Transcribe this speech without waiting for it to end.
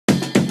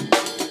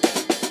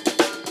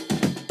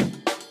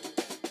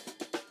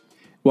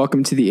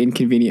Welcome to the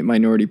Inconvenient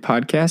Minority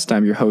Podcast.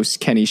 I'm your host,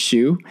 Kenny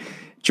Shue.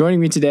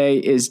 Joining me today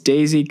is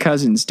Daisy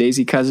Cousens.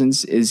 Daisy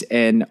Cousens is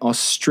an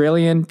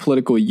Australian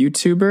political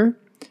YouTuber,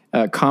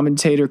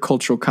 commentator,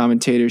 cultural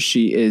commentator.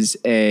 She is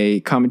a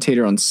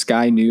commentator on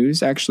Sky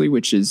News, actually,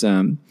 which is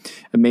a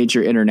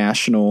major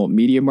international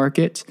media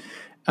market.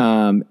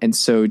 And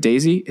so,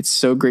 Daisy, it's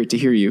so great to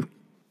hear you.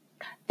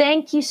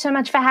 Thank you so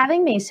much for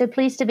having me. So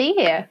pleased to be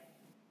here.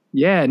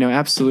 Yeah, no,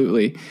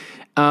 absolutely.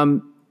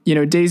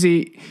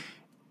 Daisy,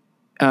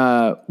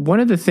 one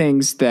of the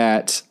things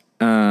that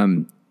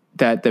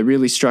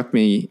really struck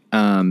me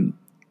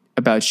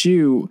about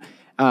you,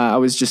 I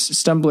was just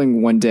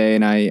stumbling one day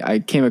and I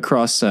came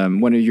across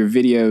one of your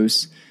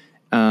videos.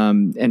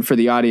 And for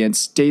the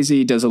audience,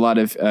 Daisy does a lot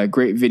of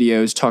great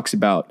videos, talks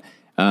about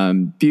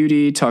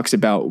beauty, talks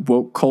about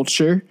woke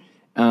culture,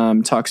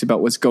 talks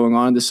about what's going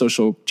on in the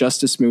social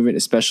justice movement,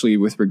 especially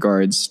with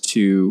regards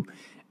to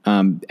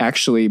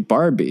actually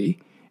Barbie.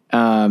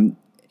 And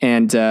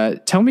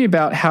tell me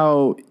about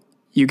how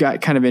you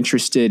got kind of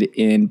interested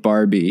in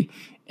Barbie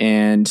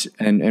and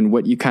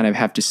what you kind of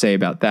have to say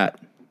about that.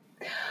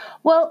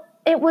 Well,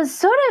 it was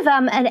sort of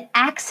an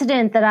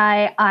accident that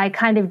I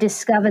kind of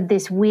discovered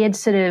this weird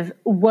sort of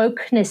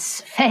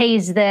wokeness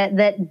phase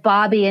that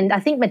Barbie and I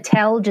think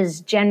Mattel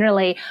just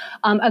generally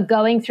are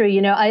going through.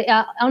 You know,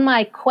 on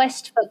my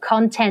quest for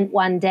content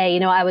one day, you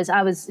know,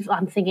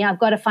 I'm thinking I've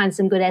got to find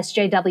some good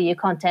SJW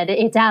content.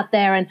 It's out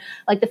there, and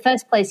like the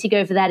first place you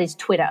go for that is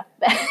Twitter,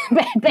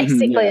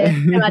 basically.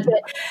 And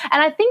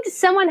I think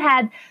someone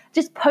had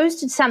just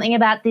posted something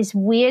about this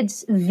weird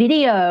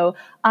video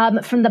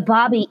from the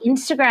Barbie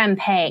Instagram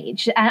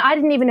page. And I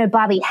didn't even know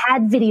Barbie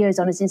had videos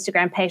on his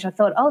Instagram page. I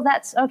thought, oh,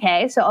 that's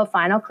okay. So,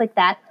 fine, I'll click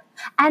that.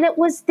 And it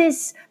was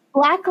this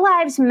Black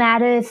Lives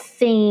Matter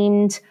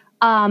themed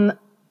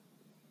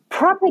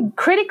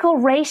critical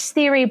race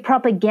theory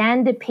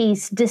propaganda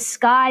piece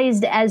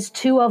disguised as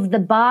two of the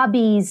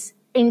Barbies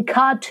in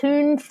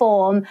cartoon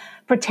form,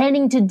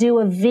 pretending to do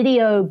a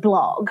video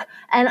blog.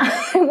 And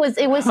it was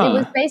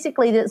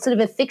basically the sort of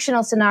a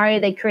fictional scenario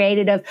they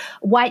created of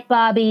white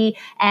Barbie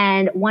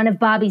and one of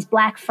Barbie's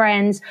black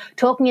friends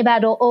talking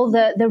about all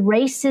the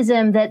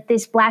racism that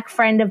this black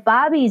friend of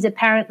Barbie's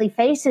apparently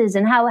faces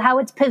and how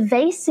it's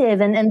pervasive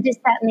and this,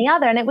 that, and the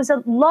other. And it was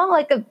a long,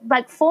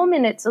 like 4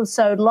 minutes or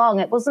so long.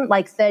 It wasn't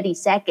like 30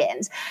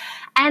 seconds.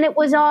 And it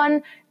was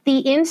on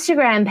the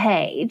Instagram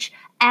page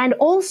and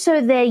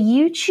also their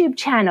YouTube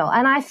channel.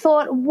 And I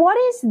thought, what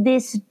is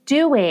this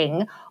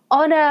doing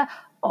in a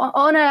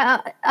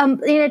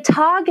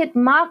target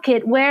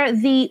market where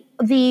the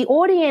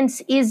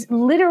audience is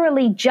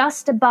literally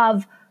just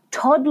above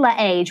toddler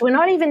age? We're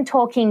not even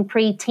talking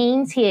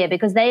preteens here,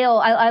 because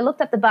I looked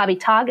up the Barbie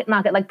target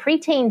market, like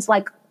preteens,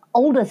 like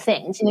older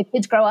things, you know,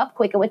 kids grow up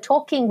quicker. We're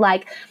talking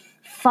like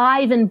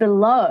 5 and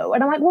below.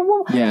 And I'm like,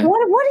 well yeah.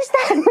 What is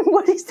that?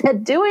 What is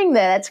that doing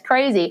there? That's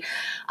crazy.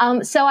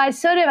 So I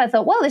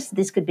thought, well,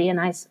 this could be a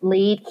nice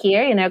lead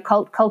here, you know,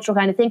 cultural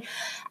kind of thing.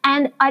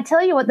 And I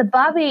tell you what, the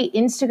Barbie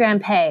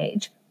Instagram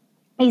page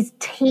is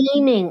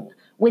teeming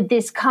with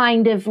this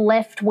kind of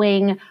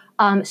left-wing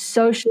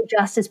social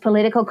justice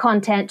political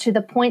content, to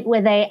the point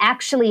where they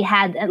actually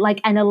had like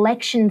an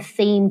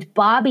election-themed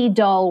Barbie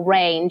doll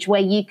range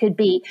where you could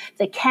be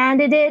the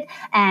candidate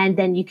and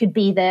then you could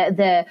be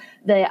the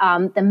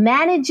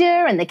manager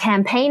and the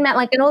campaign man,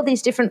 like in all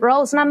these different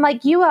roles. And I'm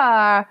like, you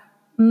are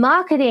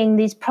marketing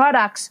these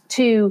products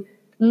to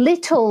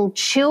little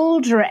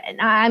children.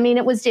 I mean,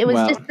 it was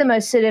wow. Just the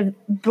most sort of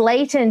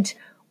blatant,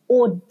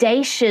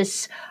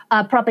 audacious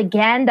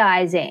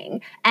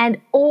propagandizing,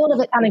 and all of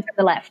it coming from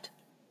the left.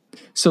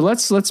 So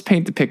let's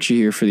paint the picture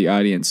here for the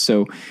audience.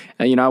 So,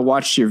 I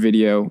watched your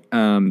video,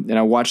 and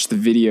I watched the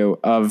video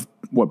of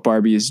what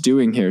Barbie is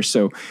doing here.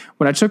 So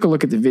when I took a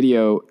look at the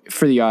video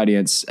for the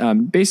audience,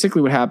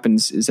 basically what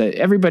happens is that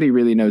everybody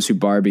really knows who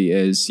Barbie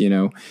is. You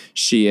know,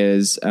 she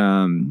is,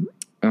 a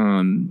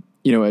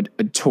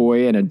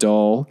toy and a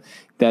doll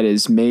that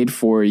is made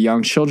for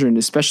young children,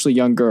 especially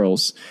young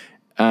girls.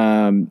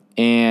 And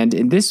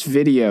in this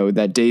video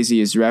that Daisy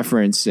is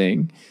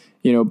referencing,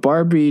 you know,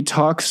 Barbie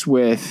talks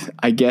with,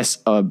 I guess,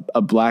 a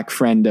black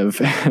friend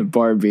of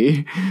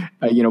Barbie.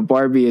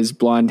 Barbie is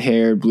blonde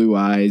hair, blue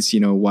eyes,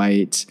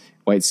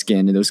 white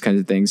skin and those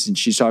kinds of things. And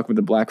she's talking with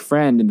a black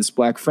friend, and this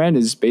black friend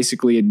is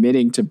basically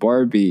admitting to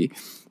Barbie,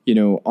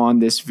 on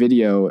this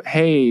video,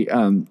 hey,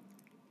 the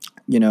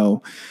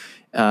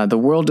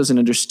world doesn't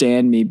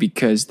understand me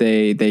because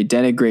they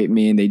denigrate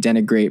me and they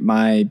denigrate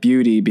my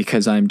beauty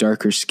because I'm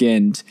darker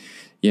skinned,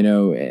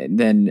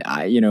 then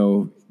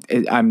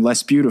I'm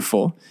less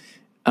beautiful.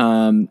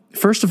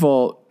 First of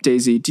all,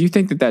 Daisy, do you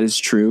think that is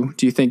true?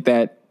 Do you think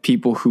that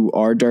people who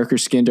are darker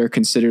skinned are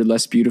considered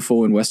less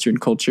beautiful in Western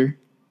culture?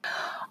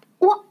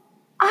 Well,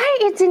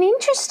 it's an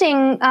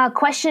interesting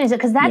question, is it?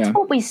 Because that's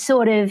what we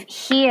sort of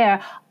hear.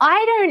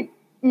 I don't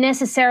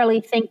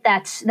necessarily think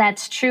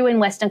that's true in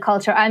Western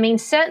culture. I mean,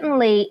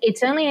 certainly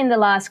it's only in the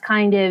last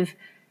kind of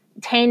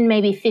 10,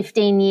 maybe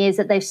 15 years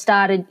that they've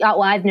started,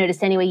 I've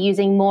noticed anyway,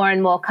 using more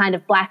and more kind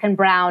of black and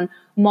brown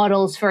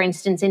models, for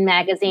instance, in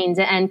magazines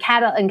and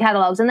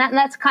catalogs. And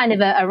that's kind of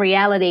a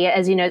reality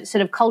as,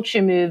 sort of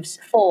culture moves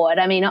forward.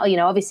 I mean,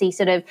 obviously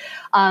sort of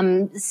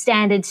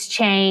standards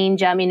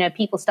change.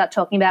 People start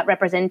talking about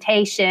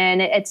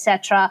representation,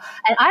 etc.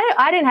 And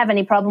I don't have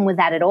any problem with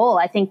that at all.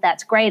 I think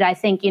that's great. I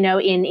think,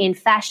 in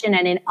fashion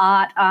and in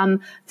art,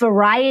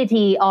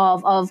 variety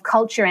of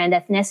culture and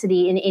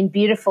ethnicity in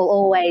beautiful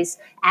always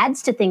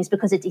adds to things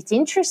because it's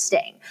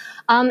interesting.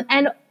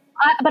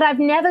 But I've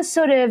never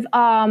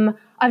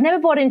I've never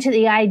bought into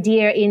the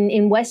idea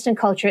in Western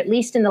culture, at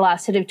least in the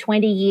last sort of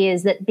 20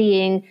 years, that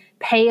being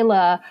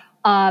paler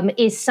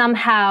is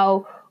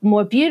somehow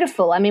more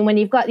beautiful. I mean, when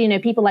you've got,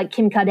 people like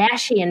Kim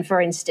Kardashian,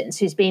 for instance,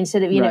 who's been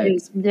sort of,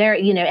 who's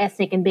very,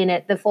 ethnic and been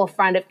at the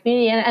forefront of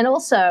community. And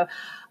also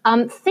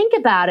think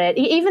about it,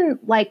 even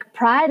like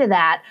prior to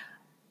that,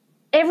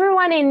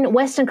 everyone in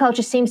Western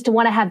culture seems to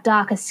want to have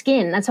darker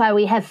skin. That's why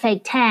we have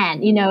fake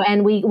tan,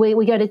 and we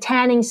go to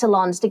tanning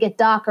salons to get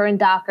darker and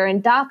darker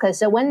and darker.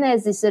 So when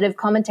there's this sort of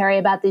commentary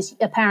about this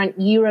apparent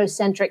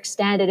Eurocentric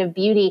standard of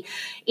beauty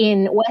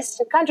in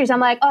Western countries, I'm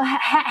like, oh,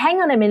 hang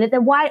on a minute.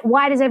 Then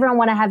why does everyone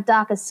want to have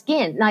darker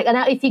skin? Like,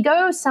 now if you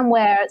go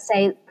somewhere,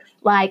 say,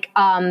 like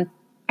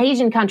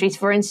Asian countries,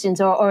 for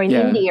instance, or in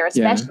India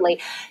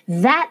especially,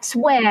 that's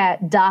where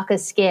darker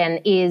skin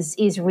is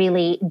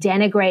really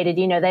denigrated.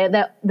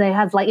 They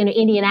have like,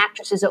 Indian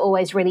actresses are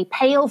always really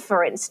pale,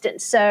 for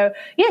instance. So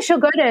yeah, she'll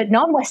go to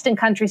non-Western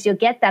countries, you'll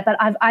get that, but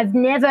I've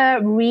never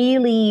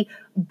really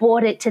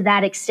bought it to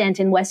that extent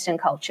in Western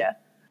culture.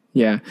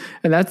 Yeah,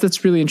 and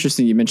that's really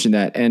interesting. You mentioned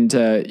that, and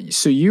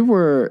so you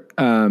were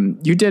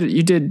you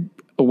did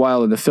a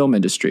while in the film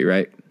industry,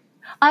 right?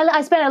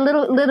 I spent a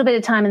little bit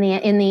of time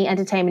in the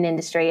entertainment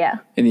industry, yeah.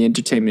 In the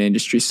entertainment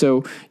industry.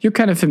 So you're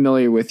kind of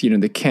familiar with,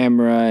 the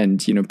camera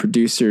and,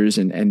 producers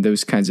and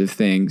those kinds of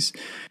things.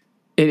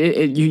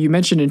 You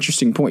mentioned an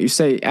interesting point. You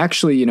say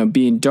actually,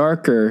 being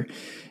darker,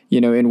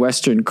 in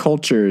Western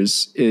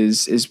cultures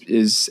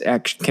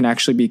can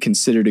actually be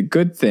considered a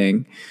good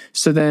thing.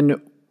 So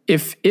then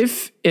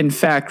if in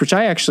fact, which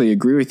I actually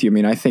agree with you, I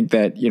mean, I think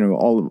that,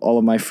 all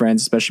of my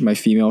friends, especially my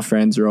female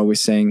friends, are always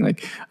saying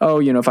like,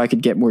 oh, if I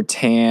could get more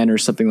tan or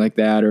something like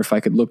that, or if I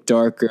could look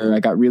darker, I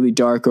got really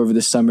dark over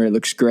the summer, it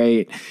looks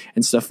great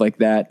and stuff like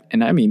that.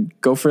 And I mean,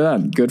 go for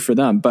them, good for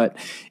them. But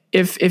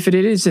if it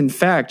is in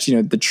fact,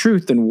 the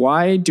truth, then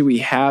why do we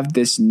have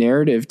this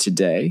narrative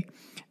today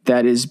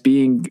that is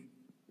being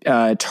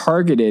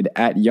targeted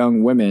at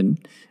young women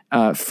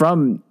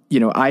from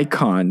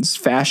icons,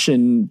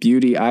 fashion,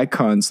 beauty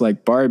icons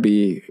like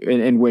Barbie,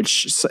 in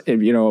which,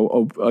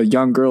 a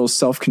young girl's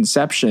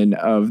self-conception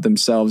of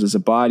themselves as a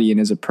body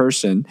and as a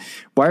person?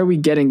 Why are we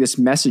getting this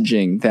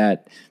messaging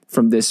that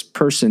from this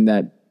person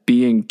that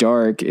being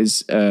dark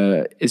is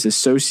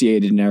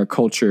associated in our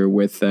culture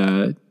with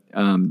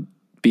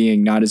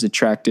being not as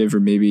attractive, or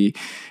maybe,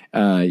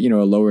 a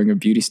lowering of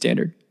beauty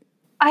standard?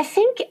 I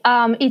think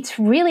it's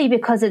really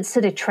because it's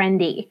sort of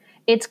trendy.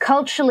 It's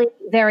culturally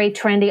very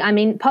trendy. I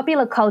mean,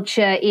 popular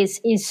culture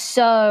is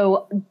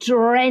so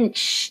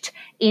drenched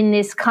in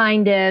this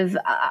kind of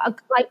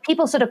like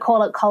people sort of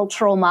call it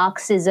cultural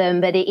Marxism,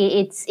 but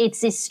it's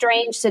this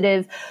strange sort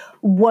of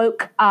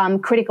woke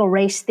critical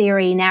race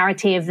theory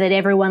narrative that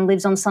everyone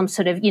lives on some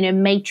sort of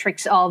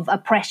matrix of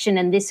oppression,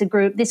 and this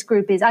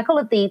group is, I call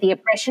it the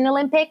oppression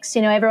Olympics.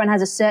 Everyone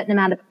has a certain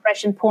amount of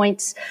oppression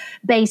points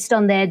based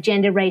on their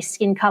gender, race,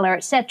 skin color,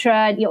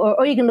 etc.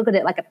 Or you can look at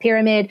it like a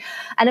pyramid,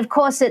 and of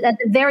course at the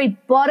very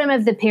bottom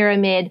of the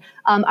pyramid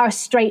are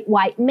straight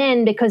white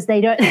men, because they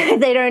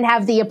don't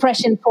have the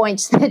oppression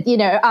points that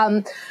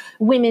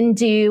women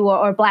do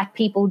or black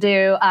people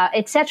do,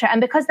 etc.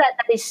 And because that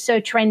is so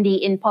trendy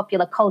in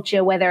popular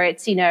culture, whether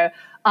it's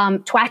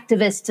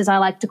twactivists, as I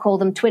like to call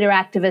them, Twitter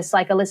activists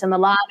like Alyssa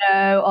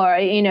Milano, or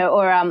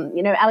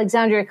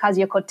Alexandria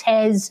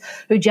Ocasio-Cortez,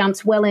 who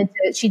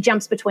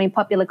jumps between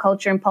popular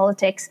culture and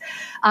politics,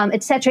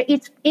 etc.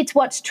 It's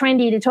what's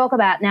trendy to talk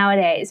about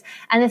nowadays.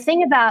 And the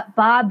thing about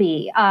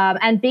Barbie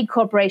and big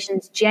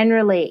corporations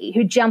generally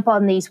who jump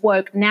on these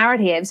woke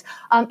narratives,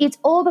 it's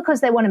all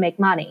because they want to make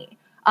money.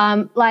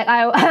 I've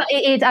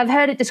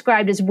heard it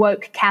described as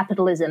woke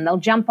capitalism. They'll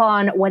jump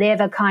on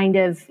whatever kind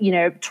of,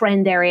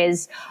 trend there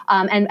is,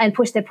 and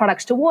push their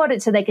products toward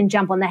it so they can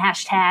jump on the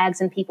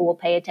hashtags and people will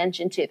pay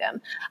attention to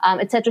them,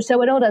 et cetera.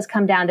 So it all does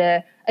come down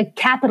to a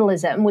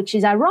capitalism, which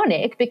is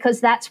ironic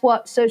because that's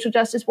what social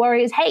justice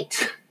warriors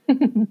hate.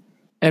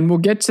 And we'll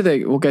get to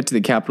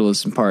the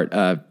capitalism part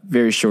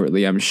very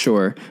shortly, I'm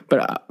sure.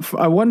 But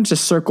I wanted to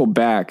circle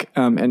back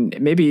and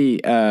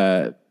maybe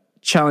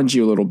challenge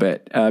you a little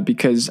bit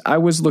because I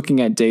was looking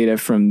at data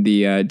from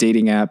the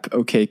dating app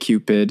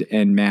OkCupid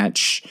and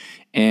Match,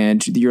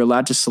 and you're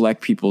allowed to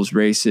select people's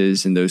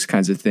races and those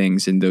kinds of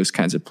things in those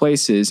kinds of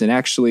places. And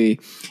actually,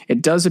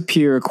 it does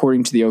appear,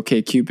 according to the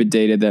OkCupid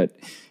data, that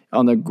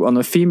on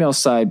the female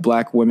side,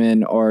 Black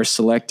women are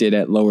selected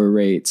at lower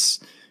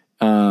rates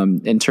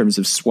in terms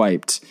of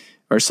swiped,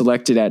 are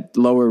selected at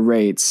lower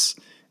rates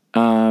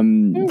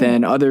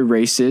than other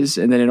races.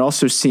 And then it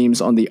also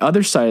seems on the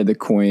other side of the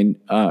coin,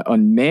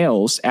 on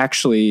males,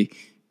 actually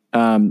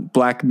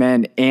Black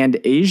men and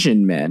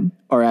Asian men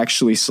are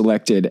actually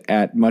selected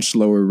at much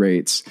lower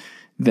rates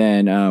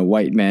than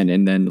white men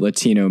and then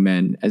Latino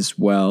men as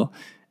well.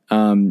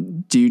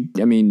 What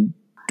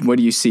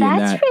do you see in that?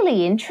 That's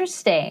really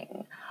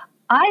interesting.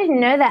 I didn't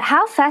know that.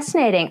 How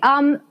fascinating.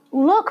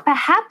 Look,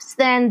 perhaps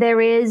then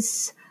there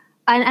is,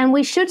 and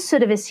we should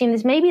sort of assume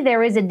this, maybe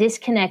there is a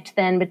disconnect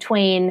then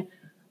between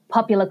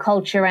popular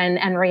culture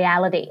and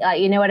reality.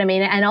 You know what I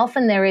mean? And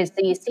often there is,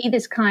 you see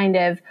this kind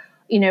of,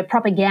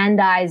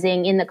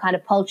 propagandizing in the kind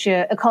of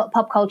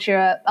pop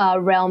culture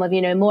realm of,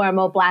 more and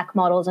more black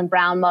models and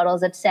brown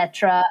models, et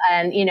cetera.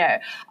 And,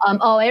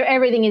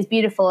 everything is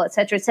beautiful, et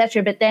cetera, et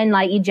cetera. But then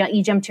like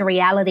you jump to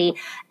reality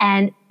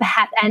and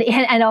perhaps,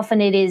 and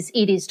often it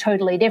is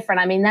totally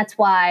different. I mean, that's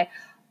why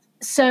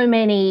so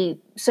many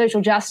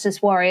social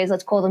justice warriors,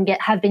 let's call them,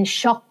 have been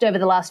shocked over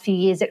the last few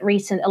years at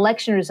recent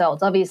election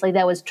results. Obviously,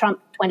 there was Trump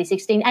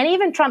 2016 and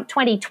even Trump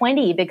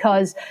 2020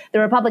 because the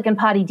Republican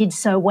Party did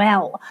so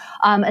well,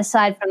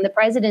 aside from the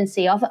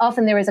presidency.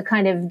 Often there is a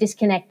kind of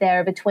disconnect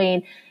there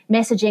between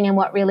messaging and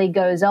what really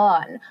goes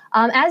on.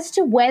 As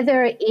to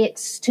whether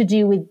it's to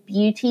do with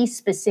beauty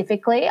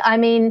specifically, I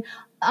mean,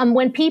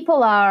 when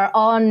people are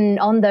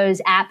on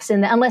those apps,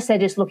 and unless they're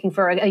just looking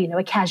for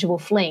a casual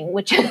fling,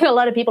 which a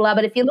lot of people are,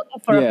 but if you're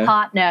looking for a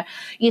partner,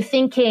 you're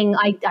thinking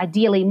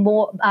ideally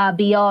more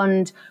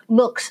beyond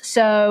looks.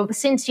 So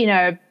since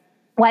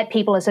white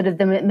people are sort of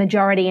the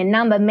majority in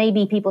number,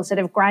 maybe people sort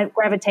of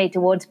gravitate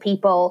towards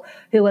people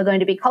who are going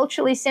to be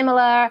culturally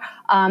similar.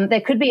 There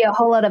could be a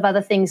whole lot of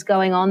other things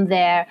going on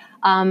there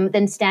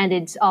than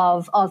standards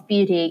of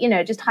beauty,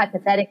 just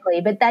hypothetically.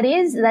 But that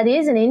is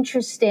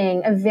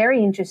a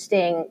very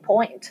interesting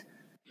point.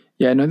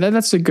 Yeah, no,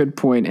 that's a good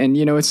point. And,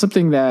 it's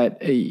something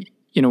that,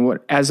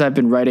 as I've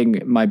been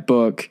writing my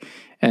book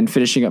and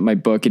finishing up my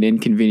book, An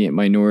Inconvenient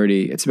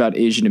Minority, it's about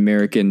Asian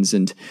Americans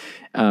and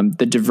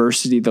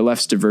the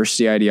left's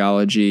diversity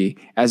ideology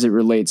as it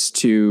relates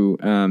to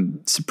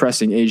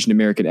suppressing Asian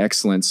American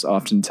excellence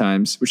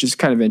oftentimes, which is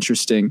kind of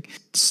interesting.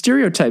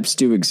 Stereotypes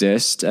do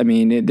exist. I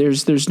mean,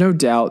 there's no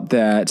doubt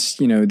that,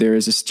 there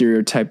is a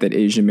stereotype that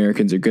Asian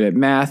Americans are good at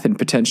math, and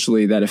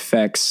potentially that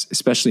affects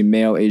especially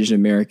male Asian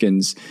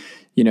Americans,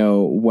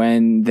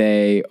 when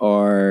they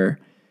are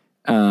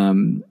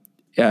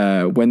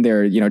when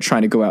they're,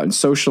 trying to go out and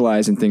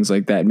socialize and things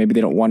like that. Maybe they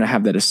don't want to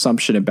have that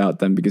assumption about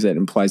them because that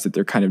implies that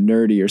they're kind of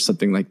nerdy or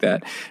something like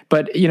that.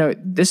 But,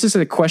 this is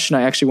a question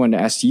I actually wanted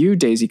to ask you,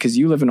 Daisy, because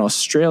you live in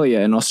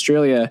Australia, and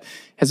Australia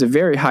has a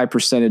very high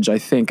percentage, I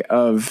think,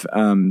 of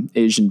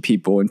Asian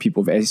people and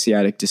people of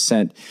Asiatic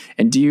descent.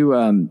 And do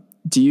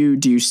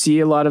you see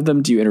a lot of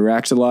them? Do you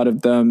interact a lot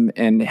of them?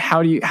 And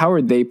how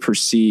are they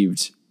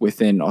perceived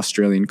within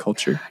Australian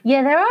culture?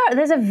 Yeah,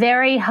 there's a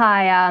very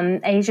high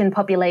Asian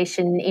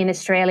population in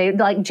Australia,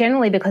 like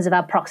generally because of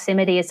our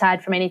proximity.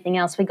 Aside from anything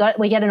else, we get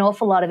an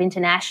awful lot of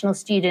international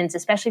students,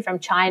 especially from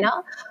China,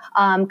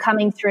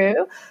 coming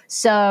through.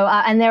 So,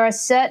 and there are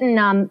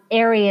certain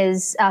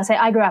areas, say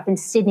I grew up in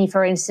Sydney,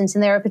 for instance,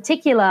 and there are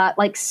particular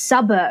like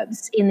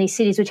suburbs in these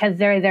cities which have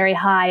very, very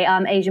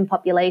high Asian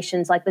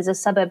populations. Like there's a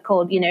suburb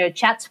called,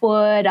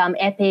 Chatswood,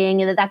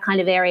 Epping, that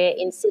kind of area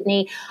in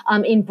Sydney.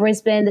 In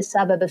Brisbane, the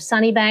suburb of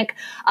Sunnybank.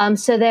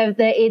 So they're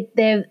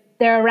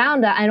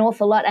around an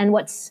awful lot. And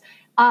what's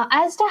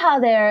as to how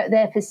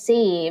they're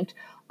perceived,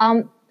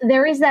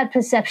 there is that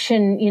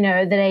perception,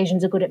 that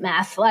Asians are good at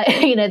math, like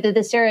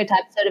the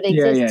stereotype sort of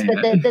exists.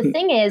 Yeah. But the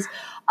thing is,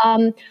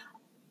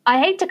 I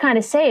hate to kind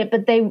of say it,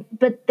 but they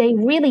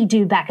really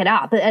do back it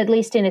up, at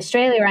least in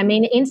Australia. I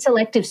mean, in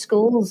selective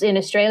schools in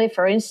Australia,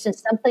 for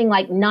instance, something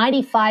like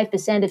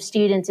 95% of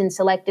students in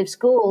selective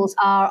schools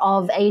are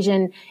of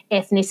Asian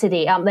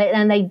ethnicity,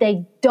 and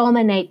they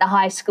dominate the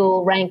high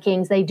school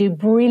rankings. They do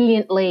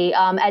brilliantly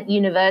at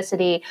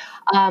university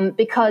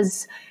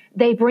because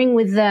they bring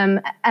with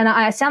them, and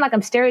I sound like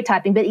I'm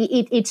stereotyping, but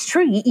it's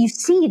true. You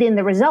see it in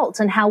the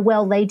results and how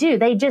well they do.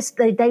 They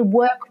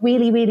work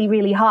really, really,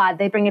 really hard.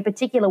 They bring a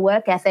particular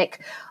work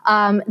ethic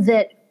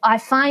that I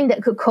find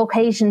that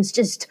Caucasians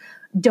just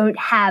don't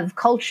have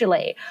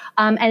culturally.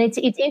 And it's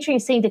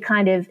interesting to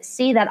kind of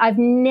see that.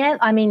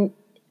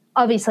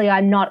 Obviously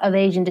I'm not of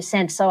Asian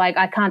descent, so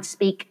I can't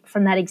speak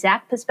from that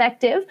exact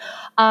perspective.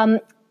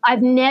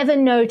 I've never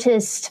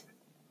noticed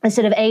a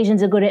sort of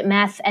Asians are good at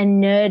math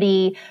and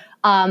nerdy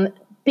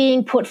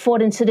being put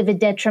forward in sort of a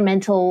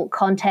detrimental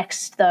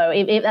context, though.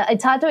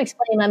 It's hard to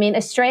explain. I mean,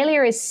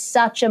 Australia is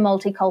such a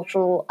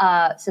multicultural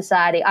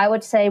society. I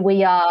would say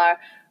we are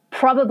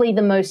probably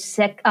the most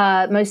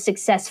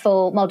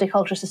successful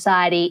multicultural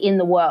society in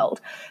the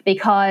world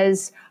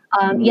because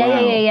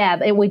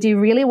we do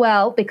really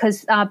well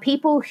because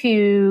people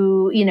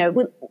who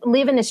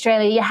live in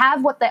Australia, you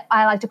have what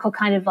I like to call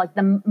kind of like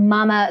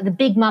the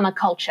big mama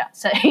culture.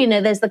 So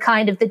there's the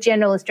kind of the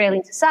general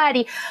Australian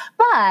society,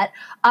 but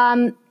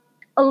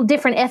all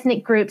different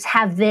ethnic groups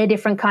have their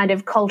different kind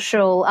of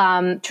cultural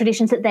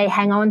traditions that they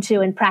hang on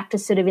to and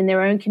practice sort of in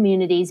their own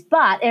communities.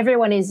 But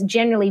everyone is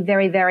generally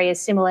very, very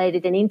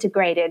assimilated and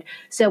integrated.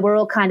 So we're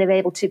all kind of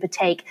able to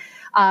partake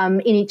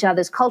in each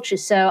other's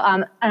cultures. So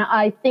and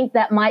I think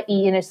that might be,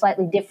 you know,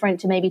 slightly different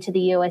to maybe to the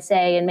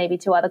USA and maybe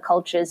to other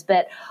cultures.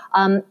 But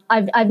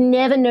I've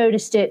never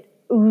noticed it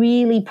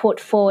really put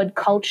forward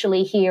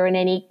culturally here in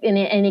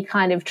any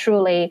kind of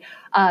truly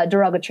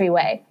derogatory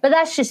way. But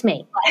that's just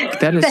me.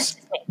 That's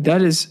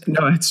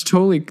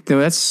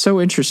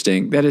so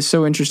interesting. That is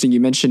so interesting. You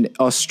mentioned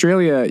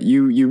Australia.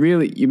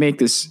 You make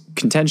this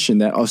contention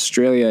that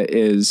Australia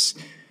is,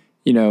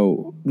 you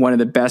know, one of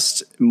the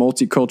best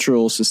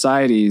multicultural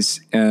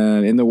societies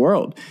in the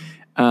world.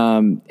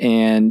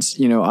 And,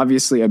 you know,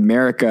 obviously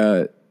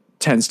America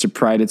tends to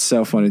pride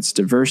itself on its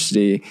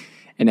diversity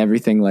and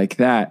everything like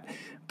that.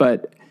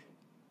 But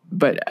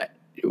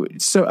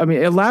so, I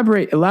mean,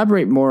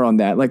 elaborate more on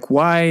that. Like,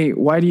 why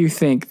do you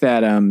think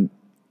that,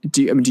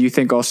 do you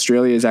think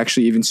Australia is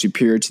actually even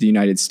superior to the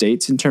United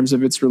States in terms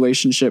of its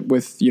relationship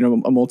with, you know,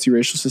 a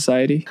multiracial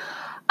society?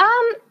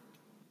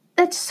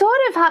 It's sort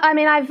of, I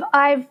mean,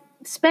 I've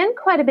spent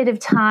quite a bit of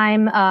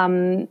time,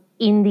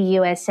 in the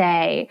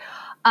USA.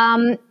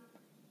 I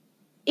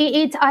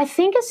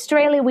think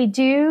Australia, we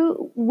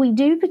do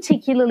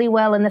particularly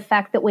well in the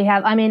fact that we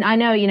have, I mean, I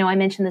know, you know, I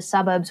mentioned the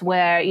suburbs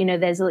where, you know,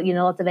 there's, you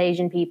know, lots of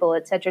Asian people,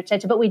 et cetera,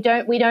 but we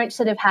don't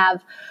sort of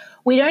have,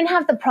 we don't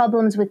have the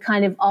problems with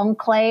kind of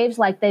enclaves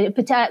like the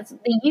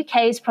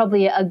UK is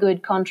probably a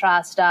good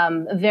contrast,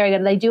 very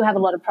good. They do have a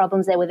lot of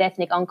problems there with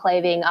ethnic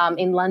enclaving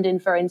in London,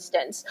 for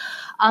instance.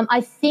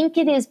 I think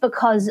it is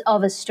because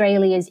of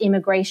Australia's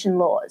immigration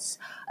laws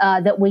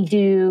that we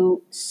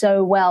do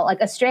so well.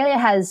 Like Australia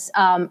has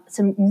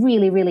some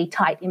really, really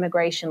tight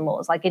immigration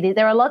laws. Like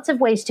there are lots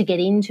of ways to get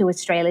into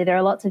Australia. There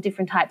are lots of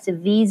different types of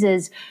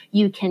visas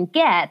you can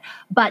get,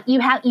 but you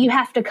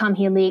have to come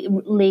here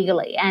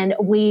legally, and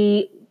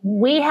we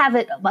have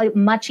it like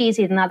much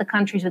easier than other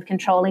countries with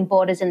controlling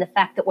borders and the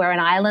fact that we're an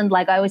island.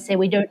 Like I always say,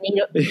 we don't need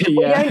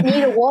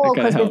a wall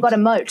because we've got a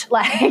moat.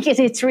 Like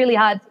it's really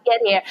hard to get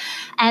here.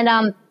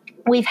 And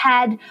we've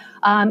had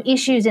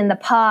issues in the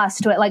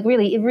past, where, like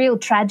really real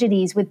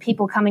tragedies with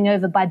people coming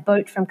over by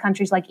boat from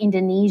countries like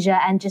Indonesia,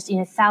 and just, you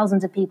know,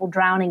 thousands of people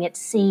drowning at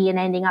sea and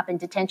ending up in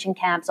detention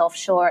camps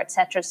offshore, et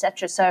cetera, et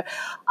cetera. So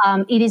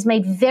it is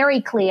made very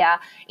clear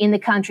in the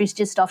countries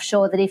just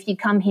offshore that if you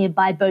come here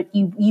by boat,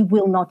 you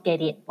will not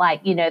get in.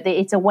 Like, you know,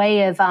 it's a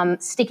way of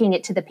sticking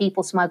it to the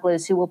people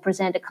smugglers who will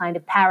present a kind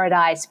of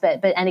paradise,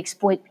 but and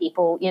exploit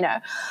people, you know.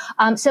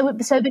 So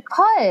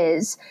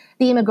because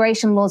the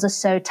immigration laws are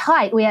so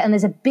tight, and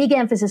there's a big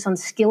emphasis on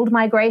skilled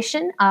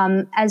migration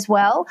as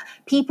well.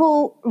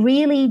 People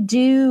really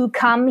do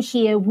come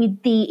here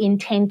with the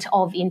intent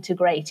of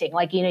integrating.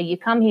 Like, you know, you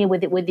come here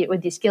with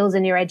your skills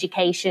and your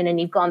education, and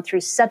you've gone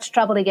through such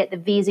trouble to get the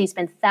visa. You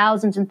spend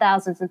thousands and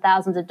thousands and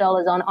thousands of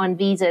dollars on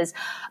visas.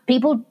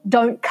 People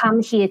don't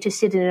come here to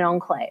sit in an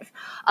enclave.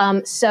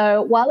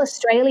 So while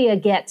Australia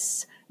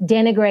gets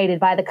denigrated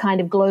by the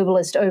kind of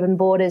globalist open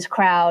borders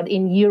crowd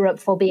in Europe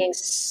for being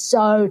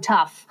so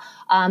tough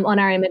on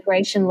our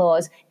immigration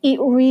laws,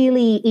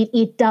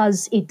 it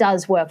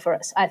does work for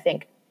us, I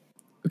think.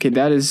 Okay,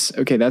 that's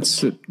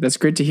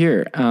great to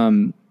hear.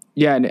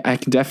 Yeah, and I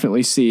can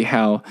definitely see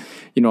how,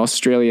 you know,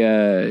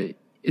 Australia,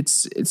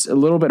 it's a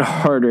little bit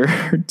harder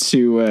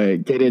to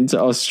get into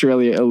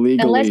Australia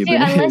illegally.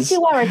 Unless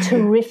you are a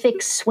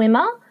terrific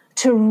swimmer,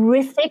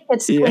 terrific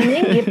at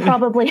swimming, you're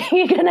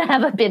going to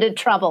have a bit of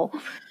trouble.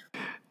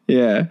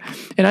 Yeah,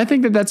 and I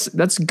think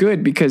that's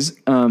good because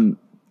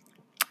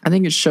I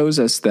think it shows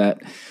us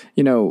that,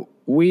 you know,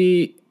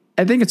 I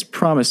think it's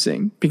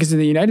promising because in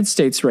the United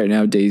States right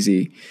now,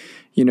 Daisy,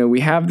 you know, we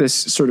have this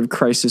sort of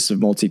crisis of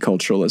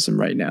multiculturalism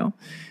right now,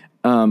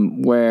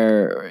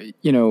 where,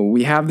 you know,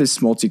 we have this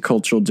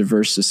multicultural,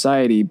 diverse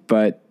society,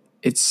 but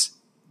it's,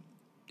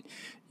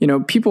 you know,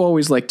 people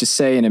always like to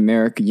say in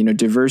America, you know,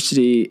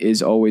 diversity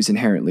is always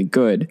inherently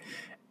good.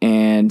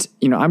 And,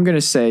 you know, I'm going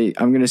to say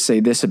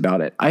this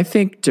about it. I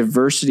think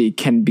diversity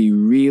can be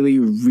really,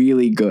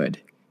 really good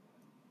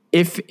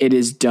if it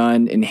is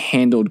done and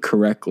handled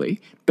correctly.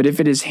 But if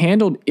it is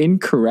handled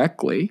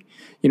incorrectly,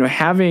 you know,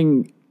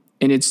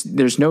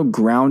 there's no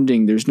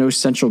grounding, there's no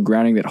central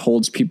grounding that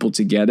holds people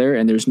together,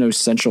 and there's no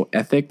central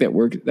ethic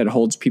that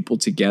holds people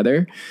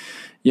together.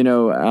 You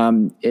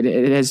know,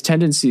 it has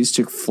tendencies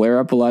to flare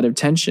up a lot of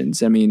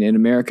tensions. I mean, in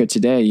America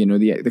today, you know,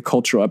 the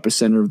cultural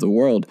epicenter of the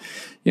world,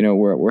 you know,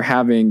 we're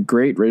having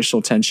great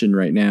racial tension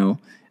right now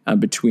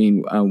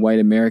between white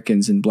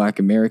Americans and black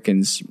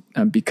Americans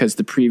because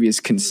the previous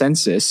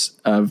consensus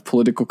of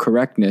political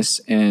correctness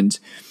and,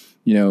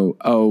 you know,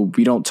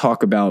 we don't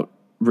talk about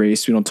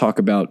race, we don't talk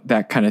about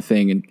that kind of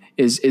thing, and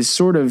is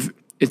sort of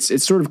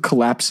it's sort of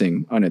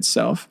collapsing on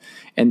itself.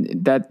 And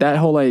that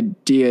whole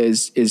idea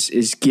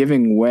is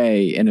giving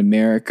way in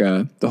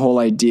America. The whole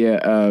idea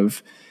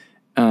of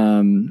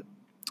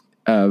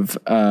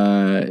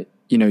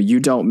you know, you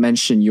don't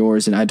mention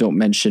yours and I don't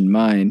mention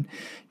mine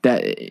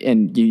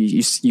and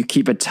you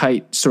keep a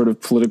tight sort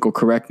of political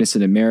correctness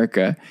in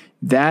America,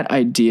 that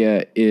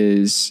idea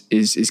is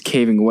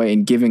caving away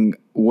and giving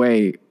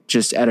way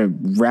just at a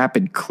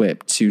rapid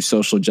clip to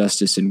social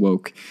justice and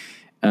woke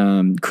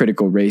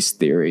critical race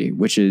theory,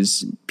 which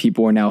is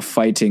people are now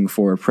fighting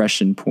for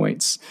oppression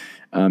points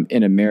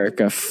in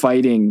America,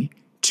 fighting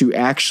to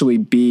actually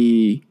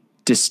be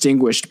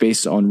distinguished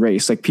based on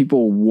race. Like,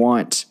 people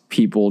want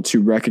people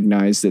to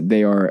recognize that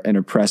they are an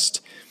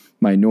oppressed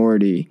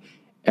minority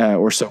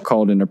or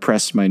so-called an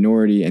oppressed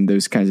minority and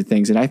those kinds of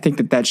things. And I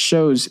think that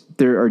shows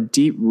there are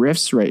deep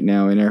rifts right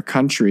now in our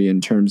country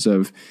in terms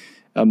of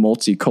a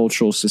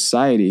multicultural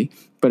society.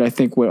 But I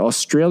think what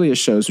Australia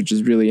shows, which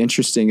is really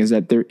interesting, is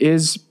that there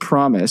is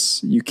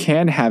promise. You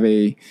can have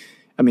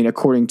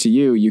according to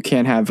you, you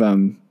can have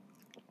a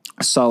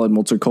solid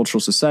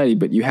multicultural society,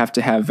 but you have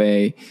to have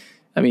at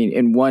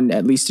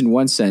least in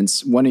one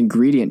sense, one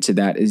ingredient to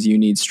that is you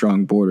need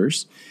strong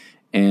borders,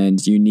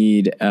 and you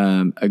need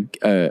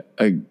a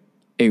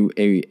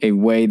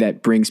way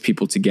that brings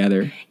people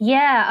together.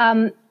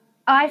 Yeah.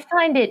 I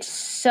find it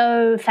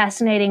so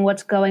fascinating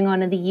what's going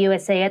on in the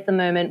USA at the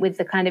moment with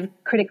the kind of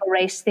critical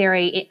race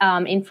theory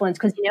influence.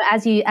 Because,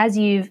 as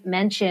you've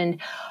mentioned,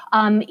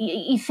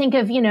 you think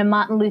of,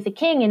 Martin Luther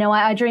King,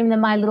 I dream that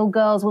my little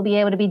girls will be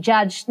able to be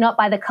judged not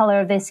by the color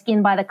of their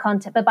skin, by the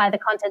content, but by the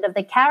content of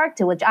their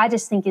character, which I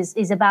just think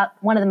is about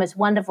one of the most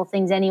wonderful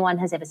things anyone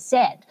has ever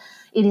said.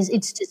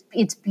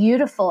 It's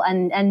beautiful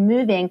and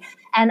moving.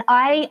 And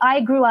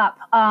I grew up,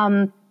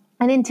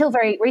 and until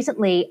very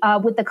recently,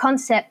 with the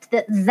concept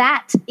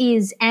that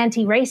is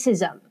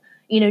anti-racism,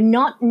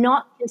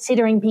 not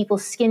considering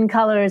people's skin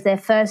color as their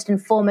first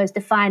and foremost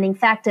defining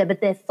factor,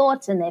 but their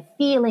thoughts and their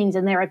feelings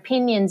and their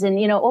opinions and,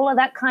 all of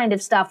that kind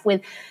of stuff,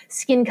 with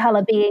skin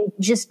color being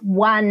just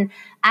one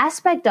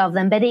aspect of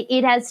them. But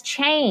it has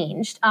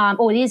changed,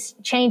 or it is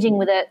changing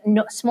with a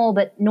small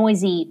but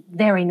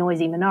very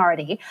noisy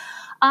minority,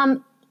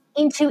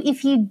 into,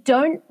 if you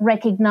don't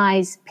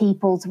recognize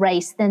people's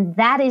race, then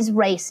that is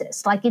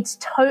racist. Like, it's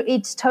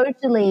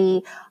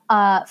totally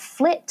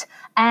flipped.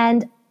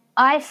 And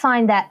I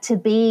find that to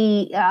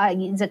be,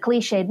 it's a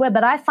cliched word,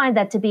 but I find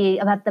that to be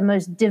about the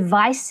most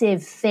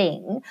divisive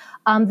thing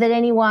that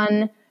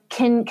anyone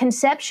can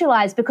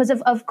conceptualize, because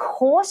of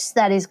course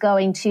that is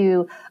going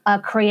to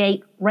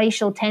create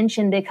racial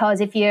tension,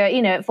 because if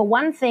you're, for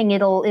one thing,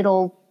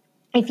 it'll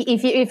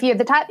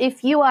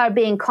if you are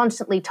being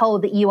constantly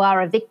told that you are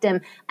a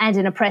victim and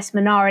an oppressed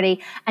minority,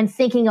 and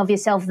thinking of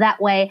yourself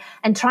that way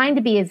and trying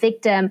to be a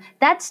victim,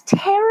 that's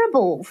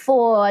terrible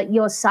for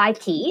your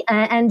psyche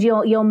and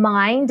your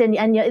mind, and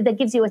that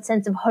gives you a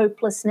sense of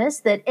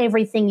hopelessness, that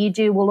everything you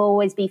do will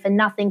always be for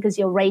nothing because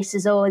your race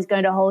is always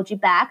going to hold you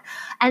back.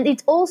 And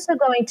it's also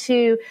going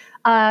to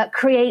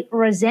create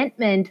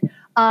resentment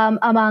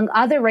among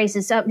other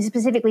races,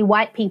 specifically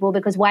white people,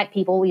 because white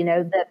people,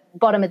 the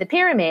bottom of the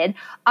pyramid,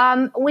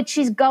 which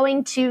is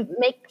going to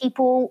make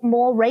people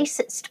more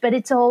racist. But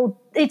it's all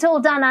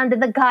done under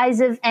the guise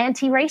of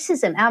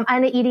anti-racism,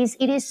 and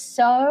it is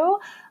so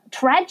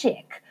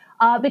tragic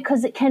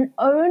because it can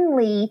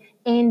only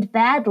end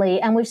badly.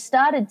 And we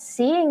saw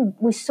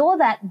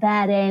that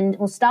bad end.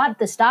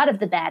 The start of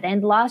the bad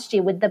end last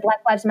year with the Black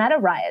Lives Matter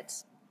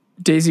riots.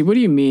 Daisy, what do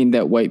you mean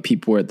that white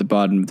people are at the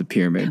bottom of the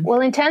pyramid? Well,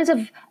 in terms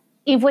of,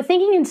 if we're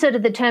thinking in sort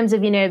of the terms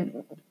of,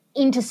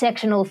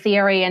 intersectional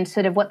theory and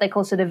sort of what they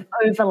call sort of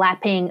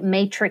overlapping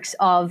matrix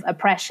of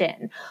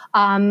oppression,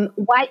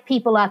 white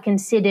people are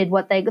considered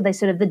what they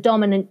sort of the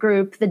dominant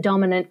group, the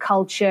dominant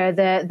culture,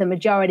 the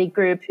majority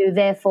group, who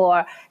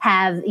therefore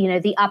have,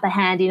 the upper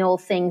hand in all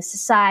things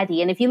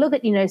society. And if you look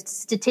at,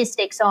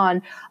 statistics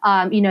on,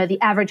 the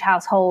average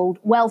household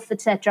wealth,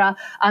 etc.,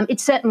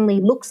 it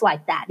certainly looks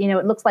like that.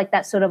 It looks like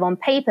that sort of on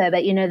paper,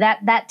 but,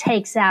 that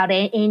takes out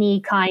any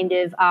kind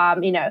of,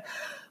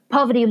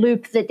 poverty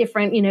loop that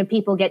different,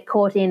 people get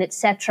caught in,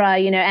 etc.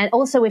 And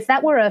also, if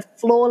that were a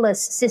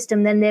flawless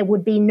system, then there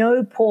would be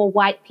no poor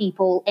white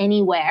people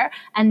anywhere,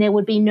 and there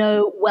would be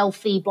no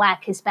wealthy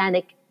Black,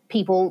 Hispanic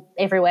people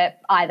everywhere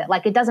either.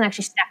 Like, it doesn't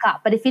actually stack up.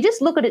 But if you just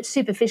look at it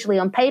superficially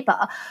on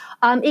paper,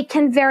 it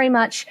can very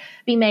much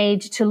be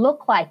made to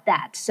look like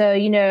that. So,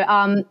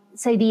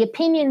 say the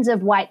opinions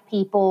of white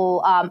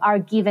people are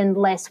given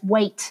less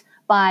weight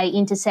by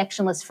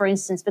intersectionalists, for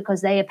instance,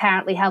 because they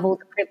apparently have all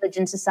the privilege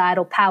and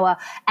societal power.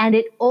 And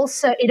it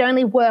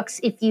only works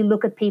if you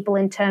look at people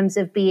in terms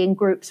of being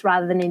groups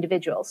rather than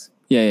individuals.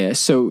 Yeah.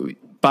 So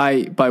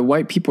by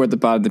white people at the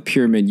bottom of the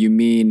pyramid, you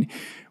mean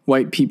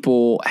white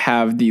people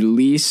have the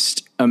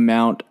least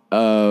amount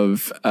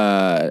of,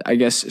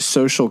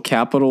 social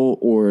capital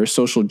or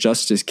social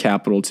justice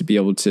capital to be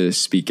able to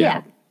speak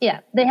out.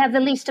 Yeah. They have the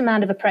least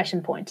amount of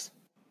oppression points.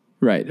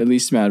 Right. The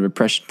least amount of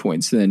oppression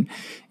points. Then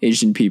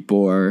Asian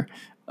people are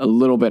a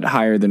little bit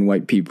higher than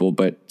white people,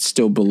 but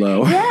still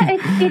below. Yeah.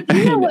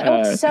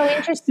 It's so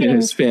interesting.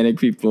 Hispanic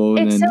people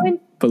and then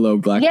below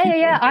Black people.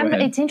 Yeah.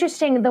 It's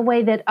interesting the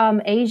way that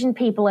Asian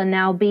people are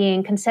now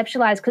being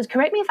conceptualized, because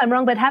correct me if I'm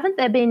wrong, but haven't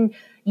there been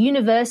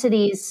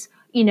universities,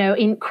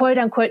 in quote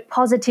unquote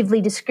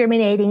positively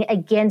discriminating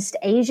against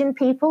Asian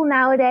people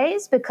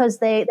nowadays because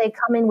they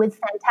come in with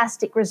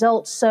fantastic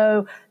results.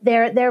 So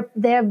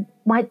they're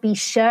might be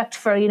shirked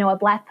for, a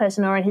black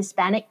person or a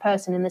Hispanic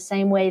person in the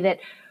same way that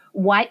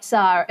whites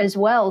are as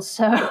well.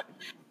 So.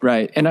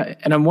 Right. And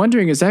I'm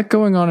wondering, is that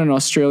going on in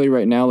Australia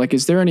right now? Like,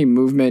 is there any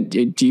movement?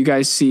 Do you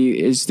guys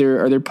see,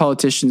 are there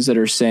politicians that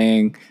are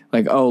saying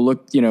like, oh,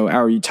 look,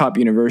 our top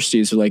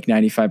universities are like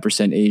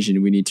 95%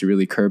 Asian. We need to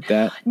really curb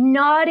that.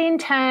 Not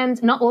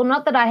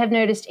that I have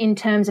noticed in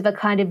terms of a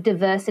kind of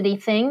diversity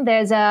thing.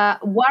 There's a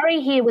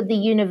worry here with the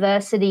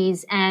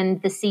universities and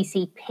the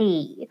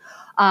CCP.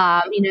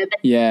 In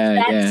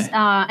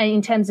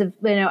terms of,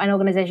 an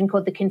organization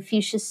called the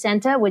Confucius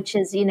Center, which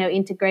is,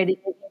 integrated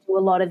into a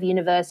lot of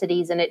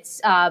universities. And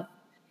it's,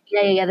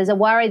 there's a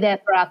worry there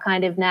for our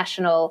kind of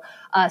national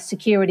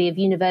security of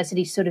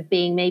universities sort of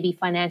being maybe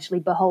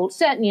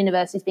certain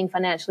universities being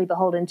financially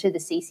beholden to the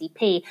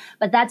CCP.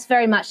 But that's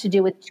very much to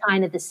do with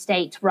China, the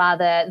state,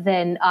 rather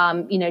than,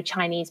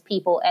 Chinese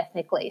people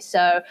ethnically.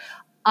 So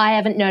I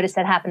haven't noticed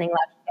that happening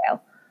large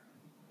scale.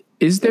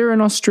 Is there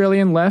an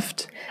Australian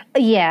left?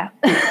 Yeah.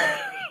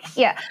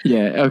 Yeah.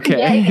 Yeah.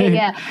 Okay.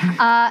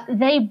 Yeah.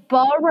 They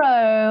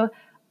borrow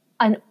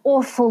an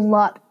awful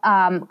lot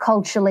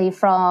culturally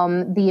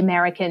from the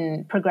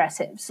American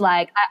progressives.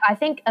 Like, I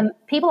think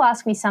people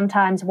ask me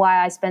sometimes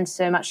why I spend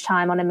so much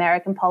time on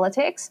American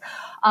politics.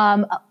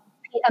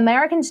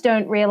 Americans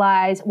don't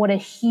realize what a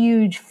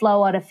huge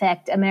flow-on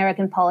effect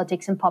American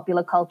politics and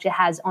popular culture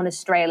has on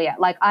Australia.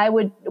 Like I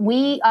know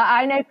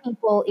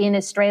people in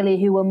Australia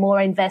who are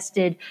more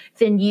invested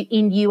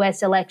in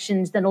US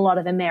elections than a lot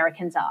of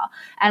Americans are.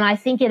 And I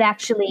think it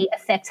actually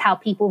affects how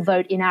people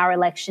vote in our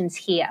elections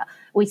here.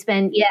 We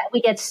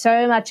get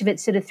so much of it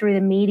sort of through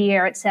the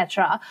media, et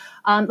cetera.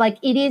 Like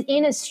it is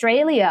in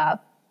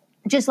Australia,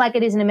 just like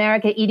it is in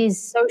America, it is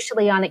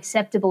socially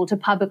unacceptable to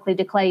publicly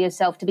declare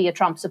yourself to be a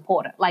Trump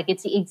supporter. Like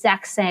it's the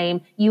exact same.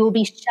 You will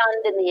be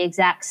shunned in the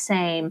exact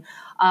same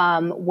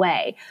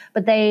way.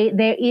 But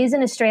there is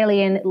an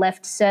Australian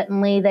left,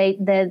 certainly.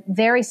 They're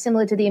very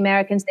similar to the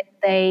Americans.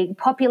 They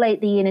populate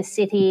the inner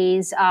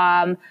cities.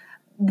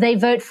 They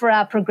vote for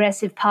our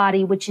progressive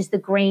party, which is the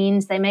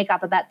Greens. They make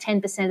up about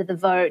 10% of the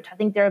vote. I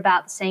think they're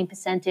about the same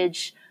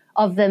percentage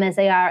of them as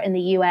they are in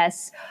the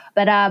US.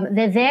 But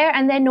they're there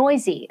and they're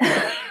noisy.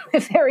 They're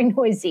very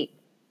noisy.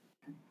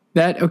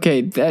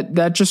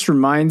 That just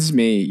reminds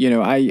me,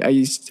 I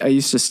used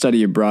to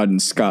study abroad in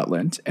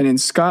Scotland. And in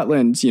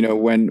Scotland,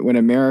 when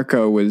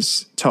America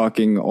was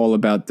talking all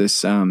about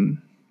this,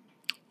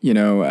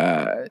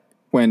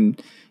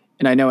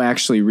 and I know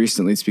actually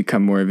recently it's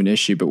become more of an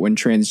issue, but when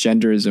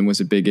transgenderism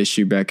was a big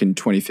issue back in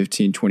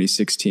 2015,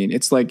 2016,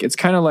 it's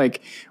kind of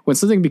like when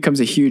something becomes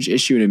a huge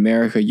issue in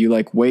America, you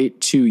like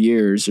wait 2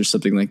 years or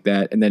something like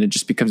that. And then it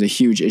just becomes a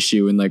huge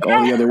issue in like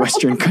all the other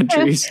Western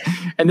countries.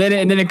 And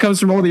then it comes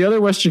from all the other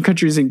Western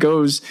countries and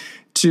goes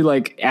to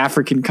like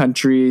African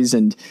countries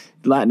and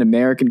Latin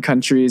American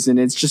countries. And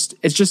it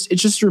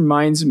just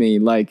reminds me,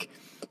 like,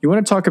 you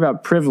want to talk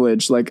about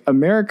privilege, like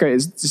America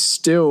is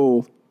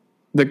still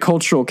the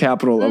cultural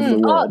capital of the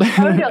world.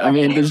 Totally. I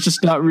mean, there's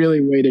just not really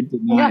a way to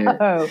deny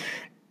it.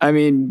 I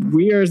mean,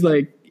 we are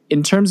like,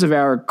 in terms of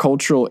our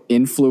cultural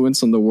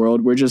influence on the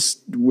world, we're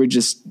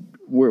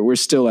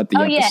still at the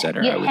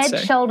epicenter. You're I would head,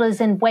 say. shoulders,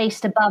 and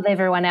waist above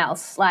everyone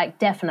else. Like,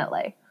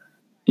 definitely.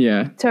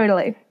 Yeah.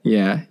 Totally.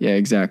 Yeah,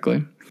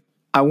 exactly.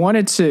 I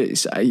wanted to,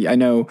 I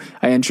know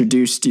I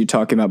introduced you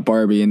talking about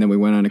Barbie and then we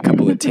went on a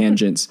couple of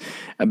tangents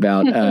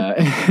about,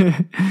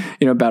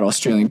 about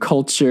Australian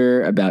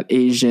culture, about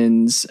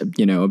Asians,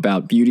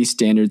 about beauty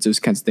standards,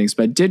 those kinds of things.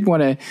 But I did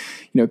want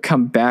to,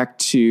 come back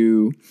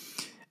to,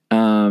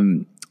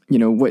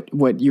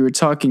 what you were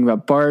talking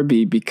about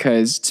Barbie,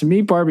 because to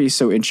me, Barbie is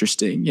so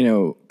interesting.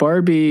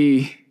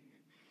 Barbie,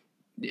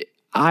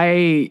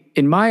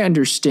 in my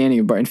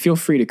understanding of Barbie, and feel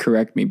free to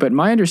correct me, but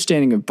my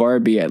understanding of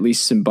Barbie, at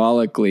least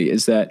symbolically,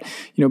 is that,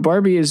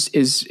 Barbie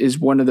is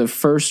one of the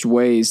first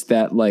ways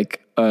that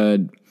like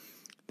that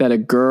a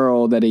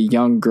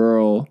young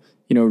girl,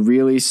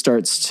 really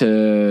starts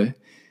to,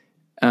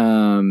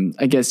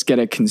 I guess, get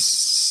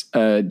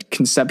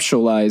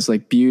conceptualize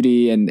like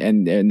beauty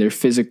and their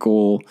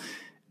physical,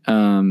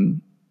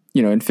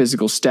 and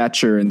physical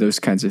stature and those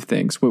kinds of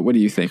things. What do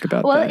you think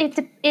about that? Well,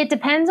 it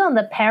depends on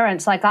the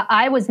parents. Like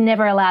I was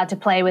never allowed to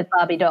play with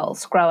Barbie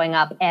dolls growing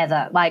up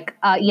ever. Like,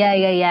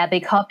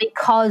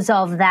 because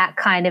of that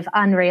kind of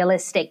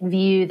unrealistic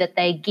view that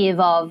they give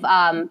of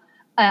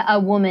a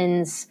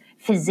woman's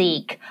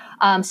physique.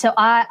 So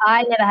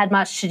I never had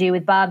much to do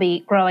with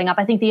Barbie growing up.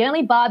 I think the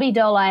only Barbie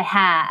doll I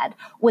had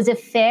was a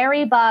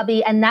fairy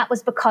Barbie, and that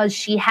was because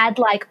she had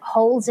like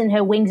holes in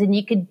her wings and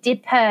you could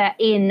dip her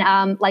in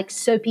like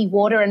soapy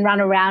water and run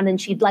around and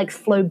she'd like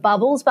flow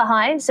bubbles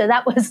behind. So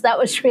that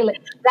was really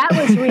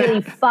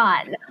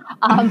fun.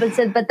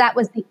 But that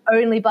was the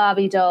only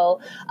Barbie doll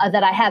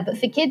that I had. But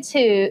for kids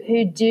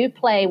who do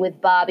play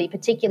with Barbie,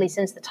 particularly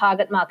since the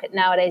target market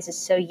nowadays is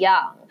so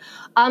young,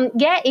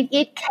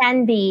 it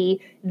can be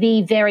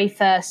the very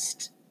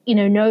first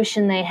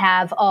notion they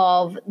have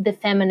of the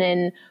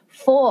feminine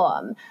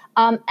form.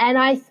 And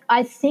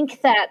I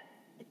think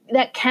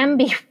that can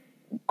be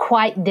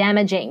quite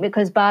damaging,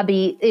 because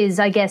Barbie is,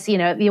 I guess,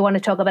 if you want to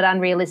talk about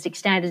unrealistic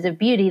standards of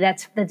beauty,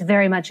 that's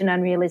very much an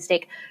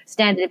unrealistic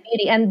standard of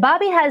beauty. And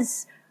Barbie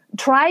has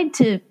tried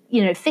to,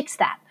 fix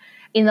that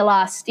in the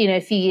last,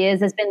 few years.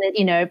 There's been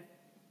the,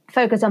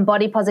 focus on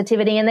body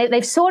positivity, and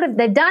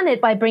they've done it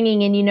by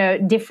bringing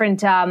in,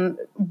 different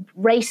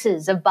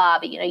races of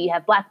Barbie. You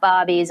have black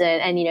Barbies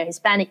and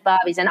Hispanic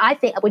Barbies, and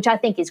which I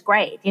think is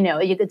great.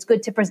 It's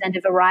good to present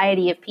a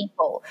variety of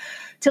people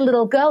to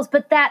little girls,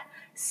 but that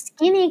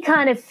skinny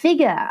kind of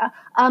figure,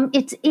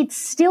 it's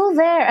still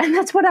there. And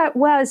that's what I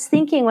was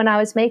thinking when I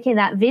was making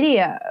that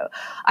video.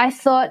 I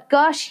thought,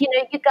 gosh, you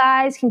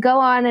guys can go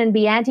on and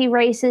be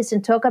anti-racist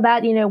and talk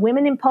about,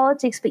 women in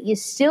politics, but you're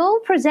still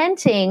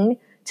presenting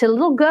to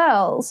little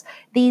girls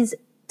these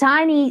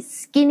tiny,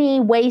 skinny,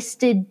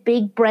 waisted,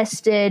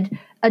 big-breasted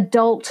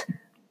adult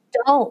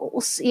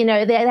dolls.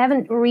 They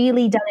haven't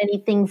really done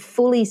anything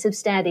fully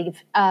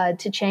substantive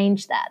to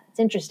change that. It's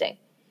interesting.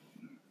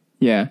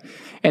 Yeah.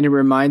 And it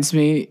reminds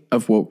me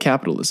of woke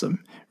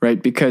capitalism,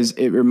 right? Because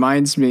it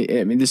reminds me,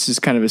 this is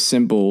kind of a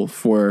symbol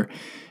for,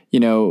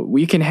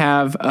 we can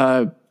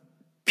have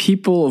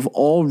people of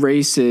all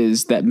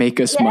races that make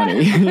us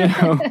money,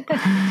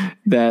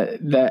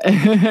 that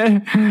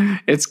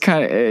it's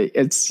kind of,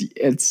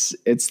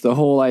 it's the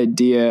whole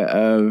idea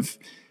of,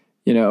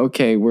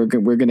 okay, we're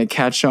going to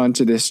catch on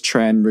to this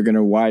trend. We're going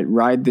to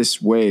ride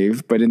this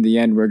wave, but in the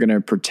end, we're going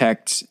to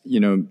protect,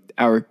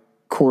 our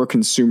core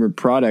consumer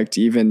product,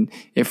 even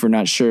if we're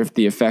not sure if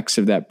the effects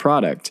of that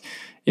product,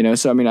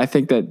 so I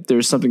think that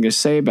there's something to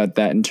say about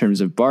that in terms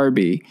of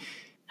Barbie.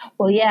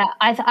 Well, yeah,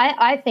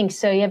 I think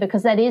so, yeah,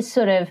 because that is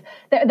sort of,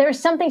 there's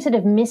something sort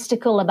of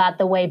mystical about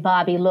the way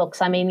Barbie looks.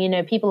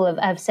 People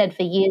have said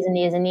for years and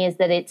years and years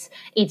that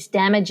it's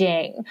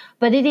damaging,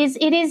 but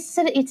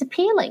it's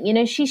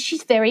appealing.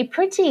 She's very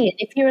pretty.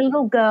 If you're a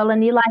little girl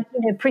and you like,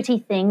 pretty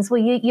things,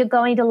 well, you're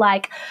going to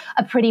like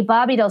a pretty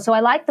Barbie doll. So I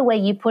like the way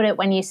you put it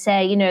when you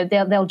say,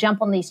 they'll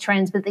jump on these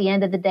trends, but at the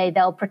end of the day,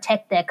 they'll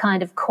protect their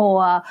kind of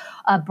core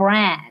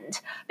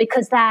brand,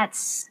 because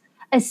that's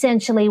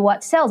essentially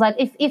what sells. Like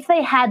if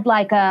they had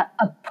like a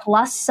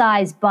plus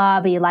size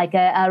Barbie, like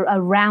a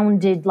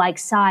rounded like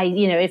size,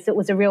 if it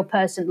was a real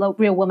person,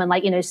 real woman,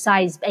 like,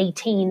 size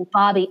 18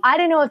 Barbie, I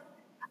don't know if.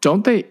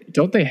 Don't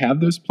they have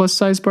those plus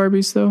size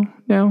Barbies though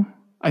now?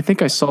 I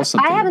think I saw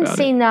something. I haven't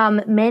seen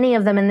many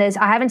of them, and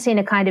I haven't seen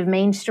a kind of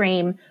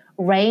mainstream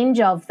range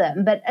of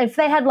them. But if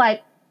they had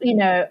like,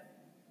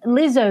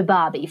 Lizzo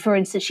Barbie, for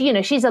instance,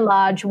 she's a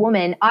large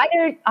woman.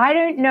 I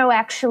don't know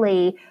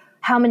actually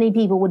how many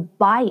people would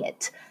buy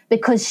it,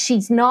 because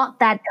she's not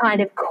that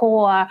kind of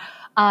core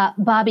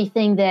Barbie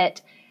thing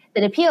that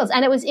appeals.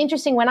 And it was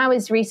interesting, when I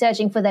was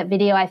researching for that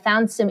video, I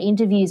found some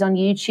interviews on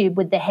YouTube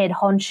with the head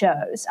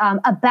honchos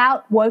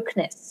about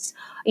wokeness,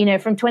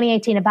 from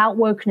 2018, about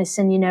wokeness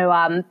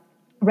and,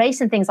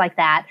 race and things like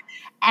that.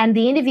 And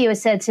the interviewer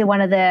said to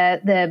one of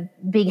the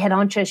big head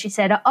honchos, she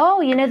said,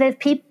 "Oh, there's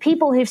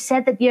people who've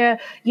said that you're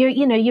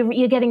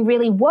getting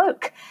really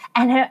woke."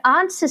 And her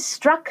answer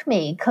struck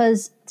me,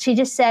 because she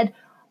just said,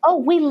 "Oh,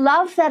 we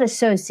love that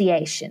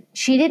association."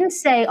 She didn't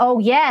say, "Oh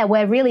yeah,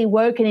 we're really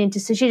woke and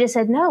into." So she just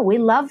said, "No, we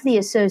love the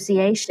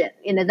association."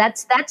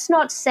 That's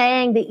not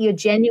saying that you're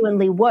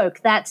genuinely woke.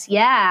 That's,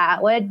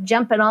 we're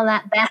jumping on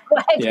that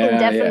bandwagon,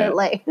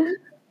 definitely. Yeah.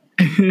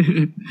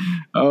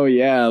 Oh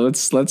yeah,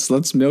 let's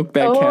milk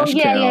that cash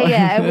cow.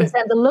 Yeah. It was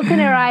the look in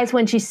her eyes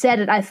when she said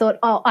it. I thought,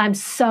 oh, I'm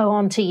so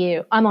onto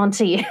you. I'm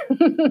onto you.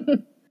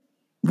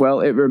 Well,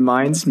 it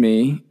reminds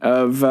me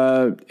of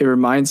what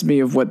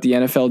the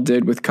NFL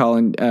did with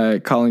Colin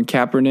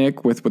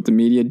Kaepernick, with what the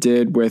media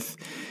did with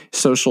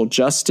social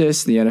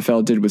justice. The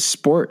NFL did with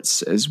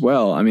sports as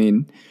well.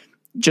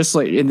 Just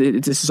like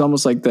this is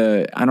almost like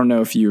I don't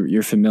know if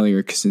you're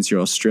familiar, since you're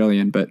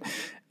Australian, but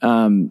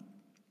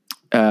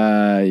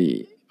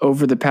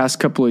over the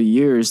past couple of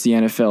years, the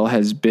NFL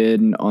has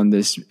been on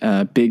this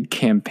big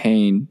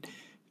campaign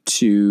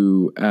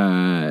to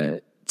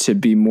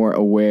be more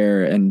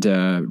aware and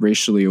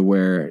racially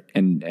aware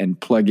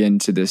and plug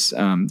into this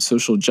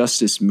social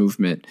justice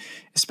movement,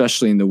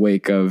 especially in the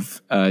wake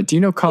of. Do you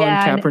know Colin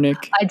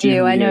Kaepernick? I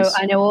do. I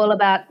know all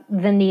about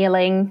the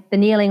kneeling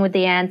with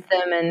the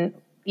anthem, and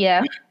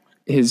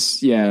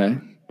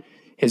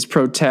his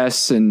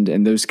protests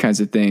and those kinds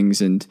of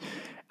things. And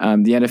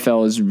the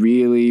NFL has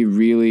really,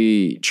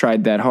 really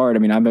tried that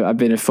hard. I've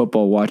been a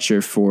football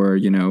watcher for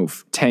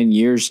 10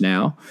 years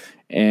now.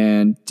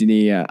 And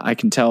I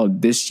can tell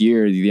this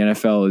year the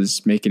NFL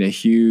is making a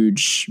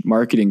huge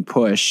marketing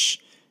push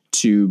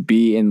to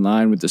be in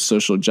line with the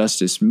social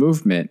justice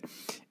movement.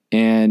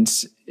 And,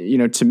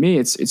 to me,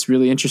 it's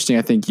really interesting.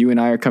 I think you and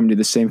I are coming to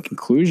the same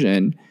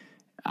conclusion.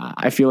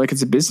 I feel like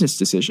it's a business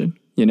decision,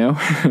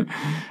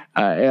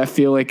 I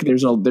feel like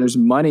there's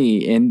money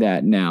in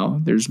that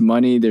now. There's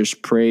money, there's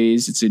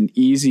praise. It's an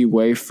easy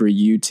way for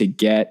you to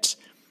get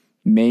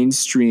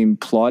mainstream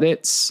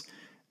plaudits.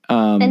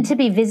 And to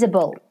be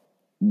visible.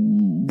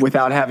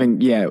 without having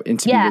to be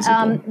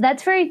visible.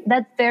 That's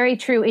very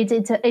true.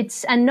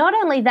 It's and not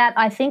only that,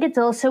 I think it's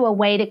also a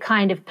way to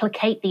kind of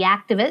placate the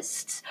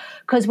activists,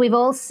 because we've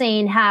all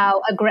seen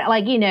how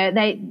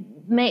they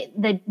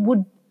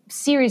would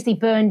seriously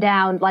burn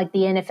down like the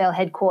NFL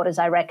headquarters,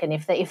 I reckon,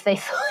 if they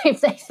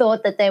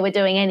thought that they were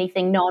doing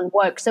anything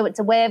non-woke. So it's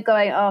a way of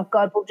going, oh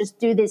God, we'll just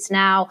do this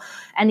now,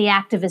 and the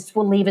activists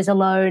will leave us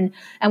alone,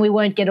 and we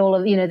won't get all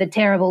of the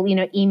terrible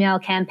email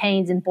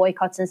campaigns and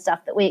boycotts and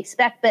stuff that we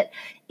expect. But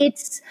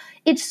it's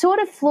sort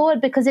of flawed,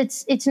 because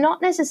it's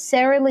not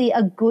necessarily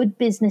a good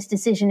business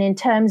decision in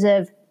terms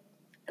of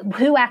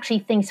who actually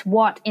thinks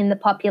what in the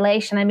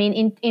population. I mean,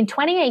 in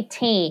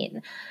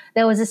 2018,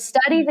 there was a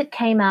study that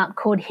came out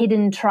called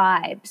Hidden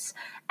Tribes,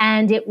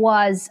 and it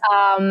was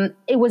a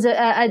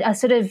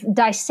sort of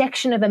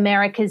dissection of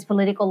America's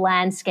political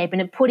landscape,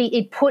 and it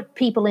put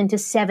people into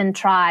 7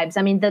 tribes.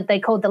 I mean, they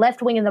called the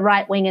left wing and the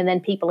right wing, and then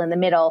people in the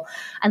middle.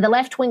 And the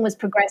left wing was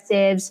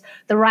progressives,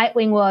 the right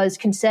wing was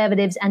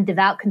conservatives and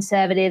devout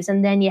conservatives,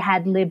 and then you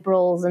had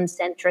liberals and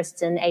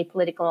centrists and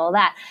apolitical and all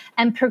that.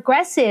 And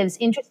progressives,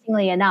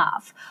 interestingly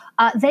enough,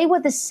 they were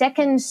the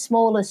second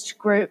smallest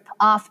group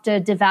after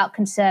devout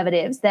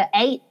conservatives. They're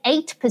 8%,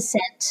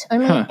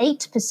 only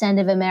 8%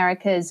 of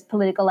America's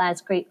political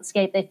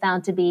landscape they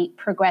found to be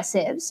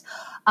progressives.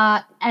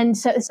 And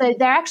so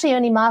they're actually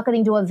only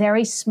marketing to a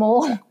very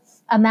small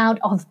amount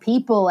of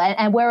people.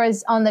 And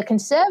whereas on the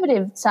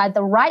conservative side,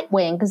 the right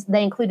wing, because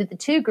they included the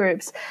 2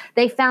 groups,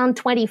 they found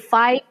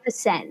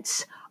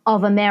 25%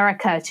 of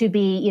America to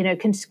be,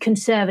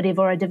 conservative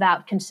or a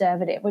devout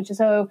conservative, which is,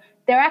 so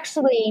they're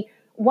actually,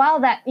 while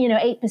that,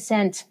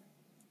 8%,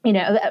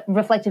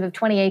 reflective of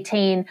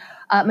 2018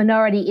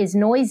 minority is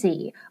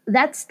noisy,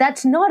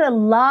 that's not a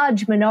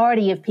large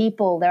minority of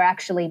people they're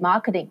actually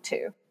marketing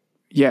to.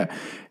 Yeah.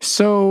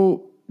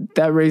 So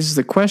that raises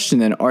the question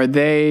then, are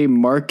they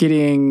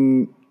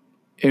marketing,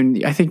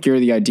 and I think you're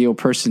the ideal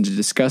person to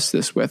discuss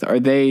this with, are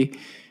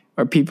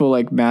people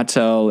like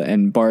Mattel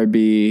and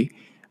Barbie,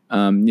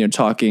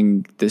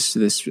 talking this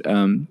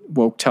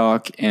woke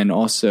talk, and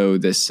also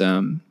this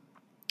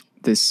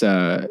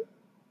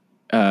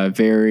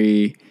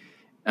very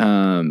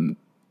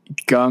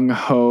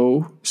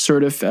gung-ho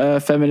sort of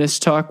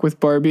feminist talk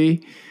with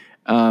Barbie.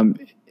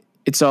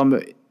 It's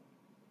which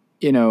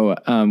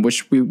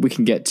we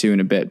can get to in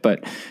a bit,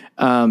 but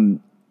are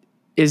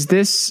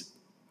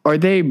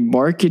they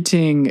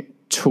marketing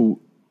to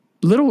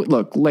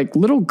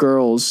little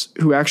girls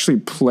who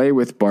actually play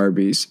with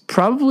Barbies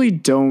probably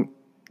don't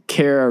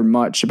care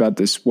much about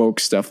this woke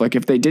stuff. Like,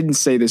 if they didn't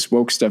say this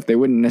woke stuff, they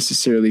wouldn't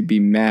necessarily be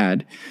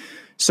mad.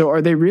 So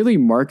are they really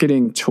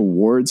marketing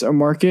towards a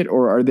market,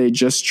 or are they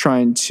just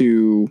trying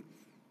to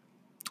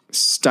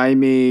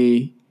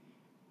stymie?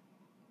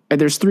 And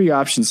there's 3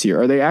 options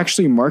here. Are they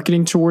actually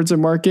marketing towards a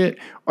market?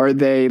 Are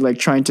they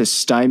trying to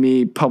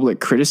stymie public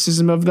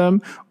criticism of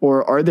them?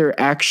 Or are there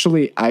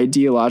actually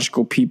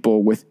ideological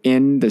people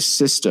within the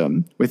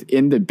system,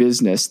 within the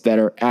business, that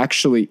are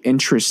actually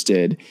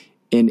interested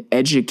in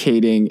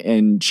educating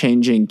and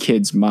changing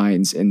kids'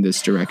 minds in this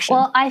direction?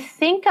 Well, I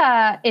think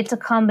it's a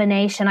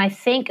combination. I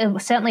think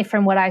certainly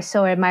from what I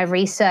saw in my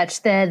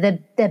research, the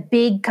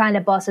big kind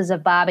of bosses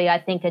of Barbie, I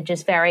think, are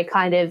just very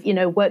kind of,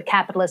 work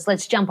capitalists.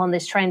 Let's jump on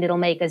this trend. It'll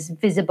make us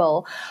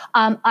visible.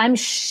 I'm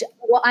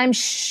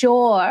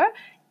sure,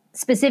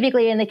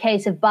 specifically in the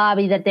case of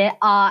Barbie, that there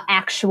are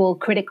actual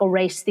critical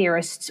race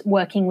theorists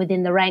working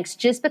within the ranks,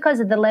 just because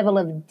of the level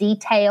of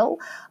detail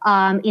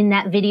in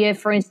that video,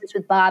 for instance,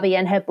 with Barbie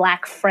and her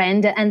black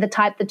friend, and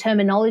the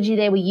terminology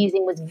they were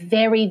using was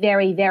very,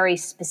 very, very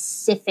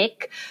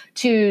specific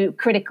to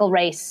critical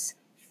race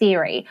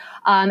theory.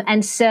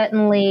 And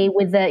certainly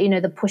with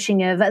the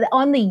pushing of,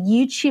 on the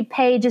YouTube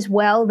page as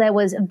well,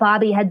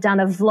 Barbie had done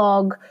a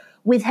vlog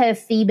with her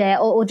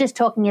female, or just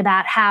talking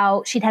about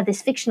how she'd had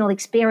this fictional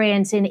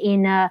experience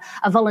in a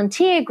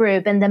volunteer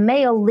group, and the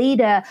male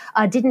leader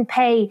didn't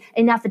pay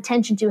enough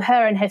attention to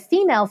her and her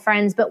female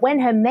friends. But when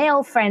her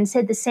male friend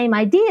said the same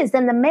ideas,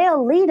 then the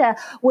male leader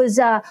was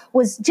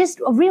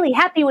just really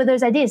happy with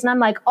those ideas. And I'm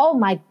like, oh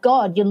my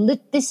God,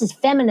 this is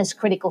feminist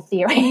critical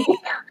theory.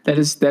 That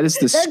is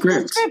the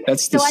script.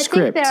 That's the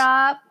script. I think there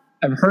are.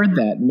 I've heard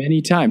that many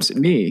times.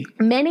 Many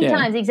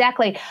times,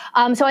 exactly.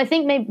 So I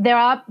think maybe there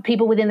are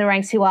people within the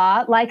ranks who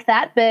are like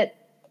that, but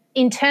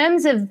in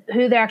terms of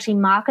who they're actually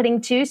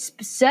marketing to,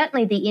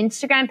 certainly the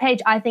Instagram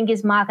page, I think,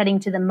 is marketing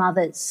to the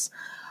mothers.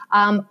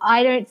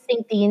 I don't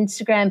think the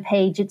Instagram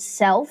page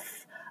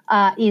itself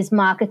is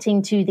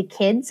marketing to the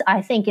kids.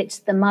 I think it's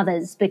the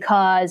mothers,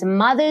 because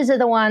mothers are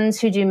the ones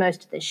who do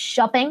most of the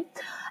shopping.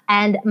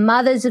 And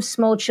mothers of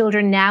small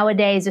children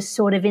nowadays are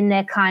sort of in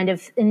their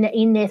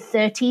in their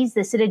 30s,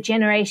 the sort of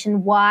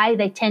Generation Y.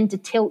 They tend to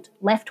tilt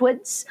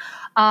leftwards.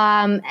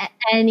 And,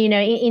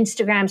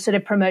 Instagram sort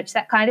of promotes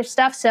that kind of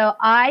stuff. So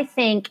I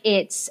think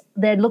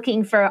they're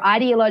looking for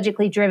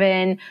ideologically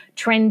driven,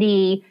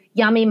 trendy,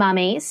 yummy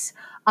mummies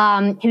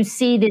who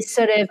see this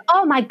sort of,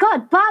 oh my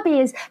God,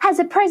 Barbie has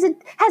a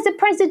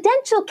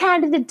presidential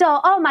candidate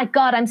doll. Oh my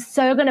God, I'm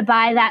so going to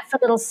buy that for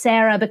little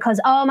Sarah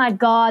because, oh my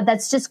God,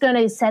 that's just going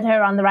to set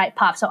her on the right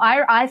path. So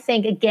I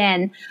think,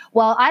 again,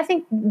 well, I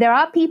think there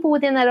are people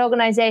within that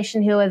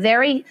organization who are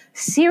very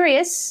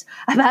serious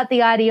about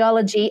the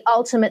ideology.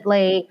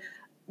 Ultimately,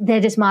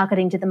 they're just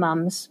marketing to the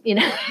mums,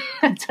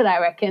 That's what I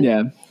reckon.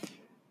 Yeah.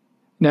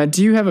 Now,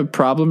 do you have a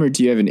problem or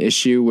do you have an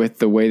issue with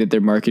the way that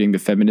they're marketing the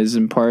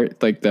feminism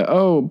part? Like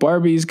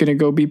Barbie's going to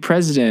go be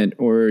president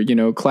or,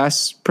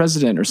 class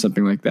president or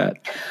something like that?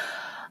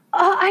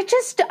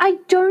 I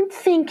don't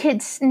think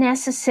it's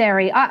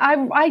necessary.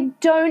 I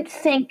don't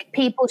think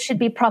people should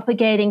be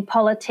propagating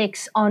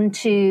politics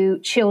onto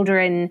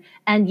children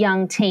and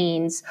young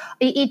teens.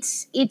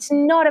 It's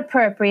not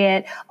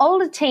appropriate.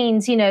 Older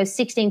teens,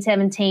 16,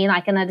 17,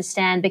 I can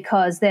understand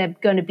because they're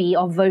going to be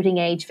of voting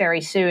age very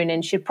soon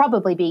and should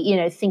probably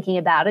be, thinking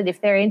about it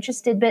if they're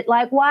interested. But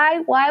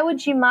why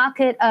would you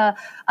market a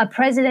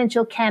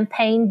presidential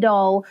campaign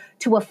doll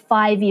to a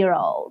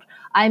 5-year-old?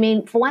 I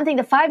mean, for one thing,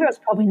 the 5-year-old's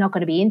probably not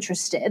going to be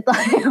interested.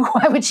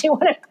 Why would you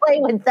want to play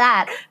with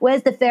that?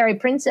 Where's the fairy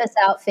princess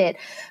outfit?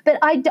 But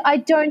I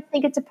don't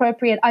think it's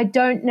appropriate. I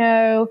don't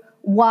know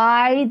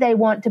why they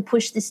want to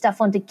push this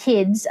stuff onto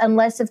kids,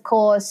 unless, of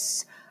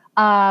course,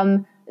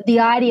 the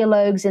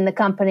ideologues in the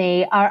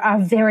company are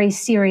very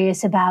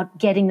serious about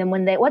getting them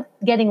when they're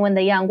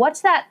young.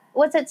 What's that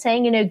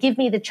saying? Give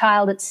me the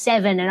child at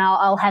 7 and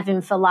I'll have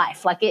him for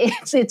life.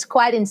 It's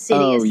quite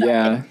insidious. Oh,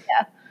 yeah.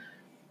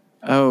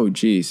 Oh,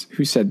 geez.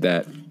 Who said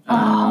that?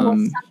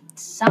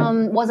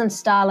 Some wasn't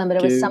Stalin, but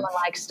it was someone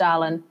like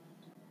Stalin.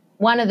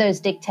 One of those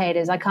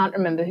dictators. I can't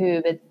remember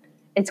who, but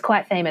it's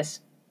quite famous.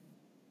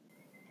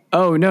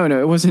 Oh, no,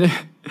 it wasn't.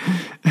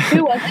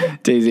 Who was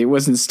it? Daisy, it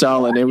wasn't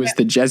Stalin. It was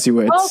the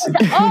Jesuits.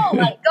 Oh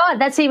my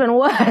God, that's even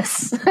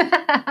worse. But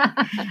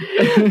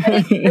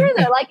it's true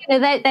though.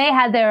 They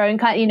had their own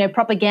kind,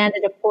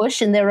 propaganda to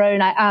push and their own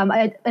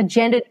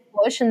agenda to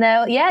push, and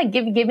they'll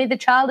give me the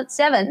child at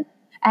 7.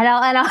 And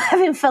I'll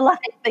have him for life.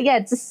 But yeah,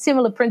 it's a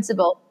similar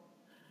principle.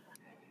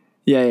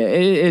 Yeah,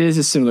 it is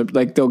a similar.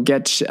 They'll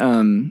get you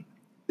in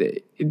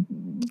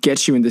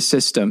the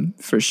system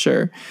for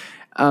sure.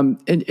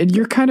 And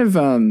you're kind of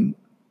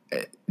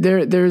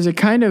there's a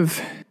kind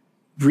of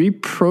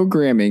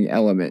reprogramming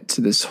element to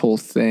this whole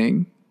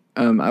thing.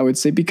 I would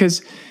say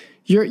because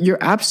you're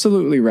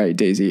absolutely right,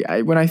 Daisy.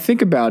 When I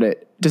think about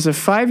it, does a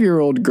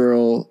 5-year-old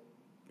girl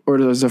or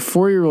does a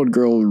 4-year-old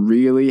girl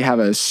really have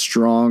a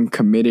strong,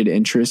 committed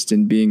interest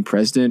in being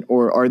president?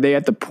 Or are they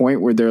at the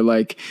point where they're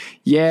like,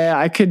 yeah,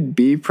 I could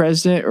be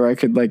president or I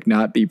could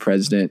not be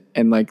president.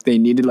 And they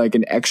needed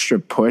an extra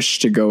push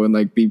to go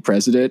and be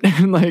president.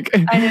 And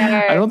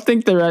I don't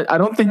think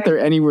they're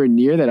anywhere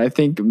near that. I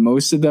think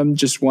most of them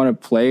just want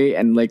to play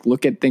and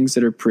look at things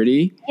that are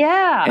pretty.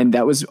 Yeah. And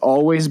that was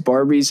always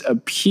Barbie's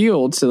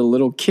appeal to the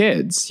little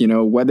kids,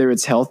 whether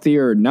it's healthy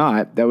or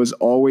not, that was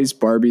always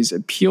Barbie's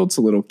appeal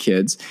to little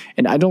kids.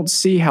 And I don't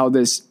see how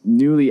this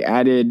newly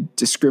added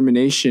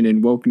discrimination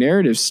and woke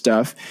narrative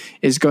stuff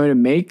is going to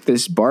make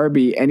this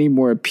Barbie any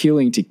more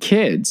appealing to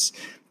kids.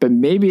 But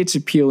maybe it's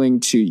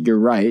appealing to, you're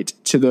right,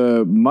 to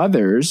the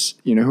mothers,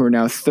 who are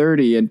now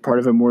 30 and part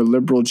of a more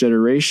liberal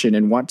generation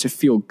and want to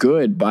feel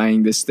good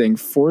buying this thing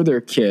for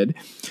their kid.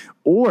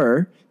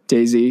 Or,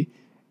 Daisy,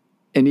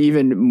 an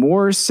even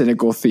more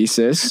cynical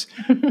thesis,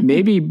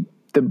 maybe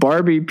the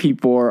Barbie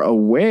people are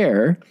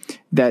aware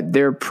that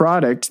their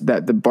product,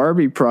 that the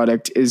Barbie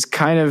product is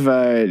kind of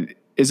a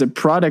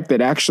product that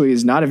actually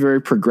is not a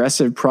very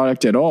progressive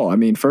product at all. I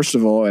mean, first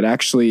of all, it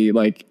actually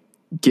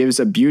gives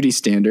a beauty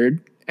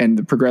standard, and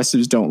the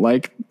progressives don't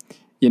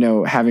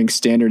having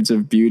standards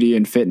of beauty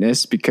and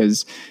fitness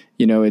because,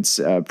 it's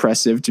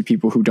oppressive to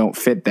people who don't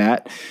fit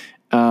that.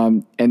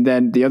 And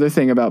then the other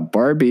thing about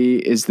Barbie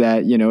is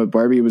that,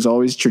 Barbie was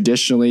always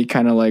traditionally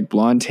kind of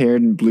blonde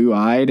haired and blue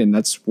eyed, and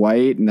that's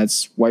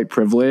white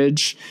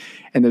privilege.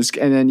 And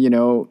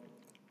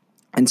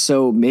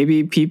so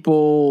maybe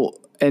people,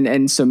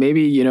 so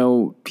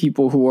maybe,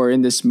 people who are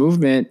in this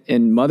movement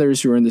and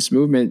mothers who are in this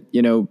movement,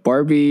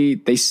 Barbie,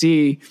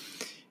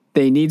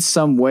 they need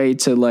some way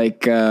to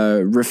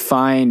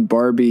refine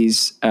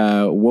Barbie's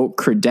woke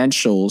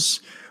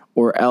credentials,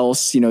 or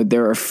else,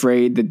 they're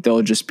afraid that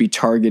they'll just be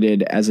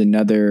targeted as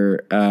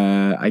another,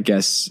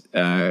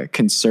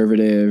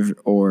 conservative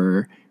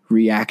or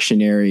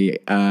reactionary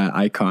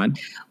icon.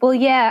 Well,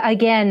 yeah,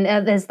 again,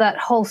 there's that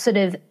whole sort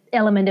of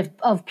element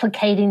of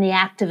placating the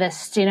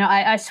activists.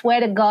 I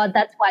swear to God,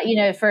 that's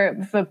why,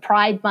 for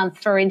Pride Month,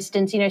 for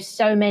instance,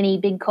 so many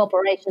big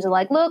corporations are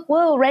like, look,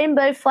 whoa,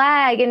 rainbow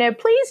flag,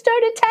 please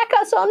don't attack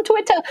us on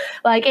Twitter.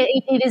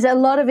 It is a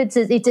lot of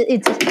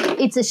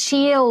it's a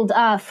shield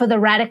for the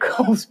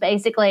radicals,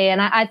 basically.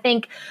 And I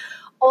think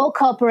all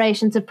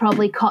corporations have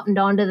probably cottoned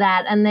onto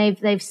that, and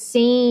they've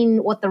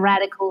seen what the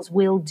radicals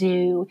will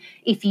do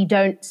if you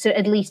don't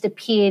at least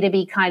appear to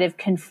be kind of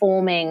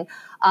conforming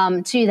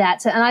to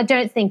that. So, and I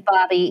don't think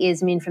Barbie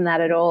is immune from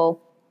that at all.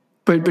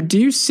 But do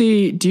you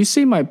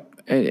see my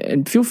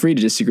and feel free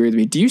to disagree with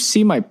me. Do you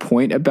see my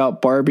point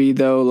about Barbie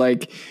though?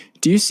 Like,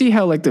 do you see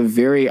how like the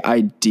very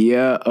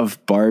idea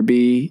of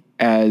Barbie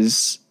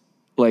as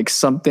like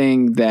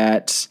something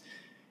that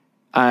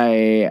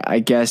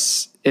I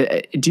guess,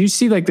 do you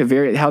see like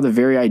how the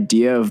very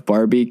idea of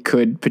Barbie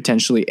could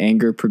potentially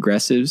anger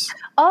progressives?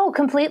 Oh,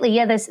 completely.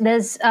 Yeah,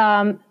 there's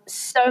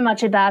so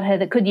much about her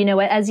that could,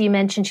 as you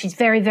mentioned, she's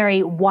very,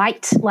 very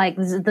white, like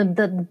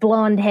the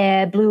blonde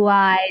hair, blue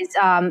eyes,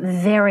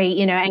 very,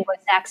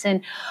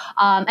 Anglo-Saxon,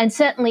 and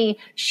certainly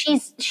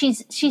she's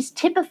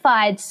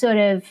typified sort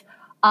of.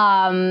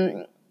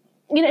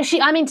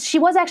 She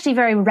was actually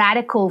very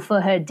radical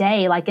for her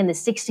day. Like in the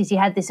 60s, you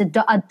had this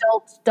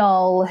adult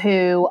doll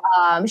who,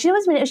 she's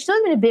always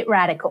been a bit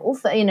radical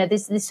for,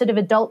 this sort of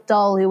adult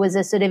doll who was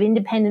a sort of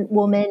independent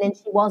woman, and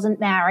she wasn't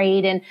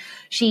married, and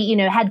she,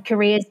 had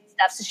careers and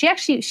stuff. So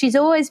she's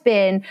always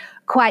been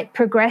quite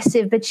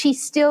progressive, but she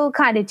still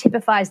kind of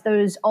typifies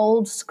those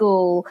old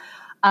school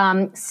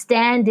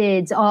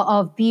standards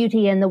of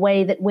beauty and the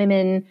way that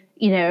women,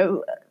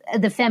 the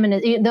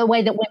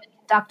way that women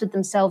conducted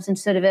themselves in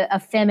sort of a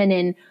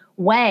feminine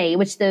way,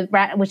 which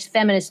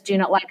feminists do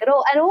not like at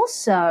all. And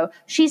also,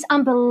 she's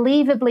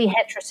unbelievably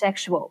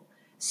heterosexual.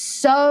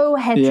 So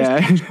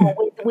heterosexual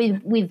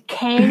with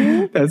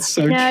Ken. That's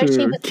so true. She was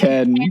with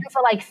Ken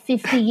for like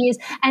 50 years.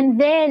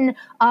 And then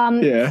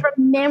from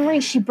memory,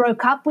 she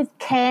broke up with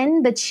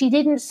Ken, but she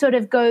didn't sort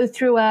of go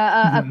through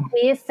a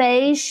queer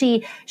phase.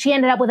 She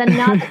ended up with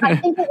another, I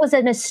think it was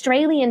an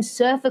Australian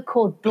surfer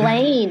called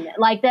Blaine.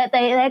 Like that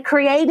they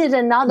created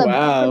another.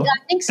 Wow.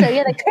 I think so.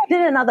 Yeah, they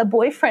created another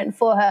boyfriend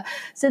for her.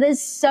 So there's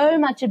so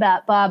much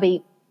about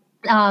Barbie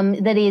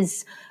that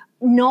is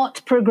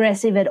not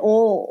progressive at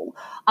all.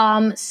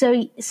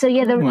 So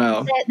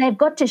they've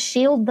got to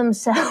shield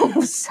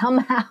themselves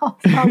somehow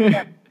from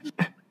them.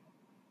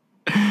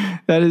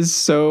 That is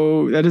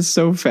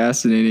so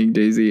fascinating,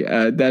 Daisy.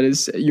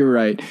 You're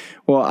right.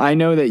 Well, I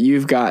know that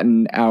you've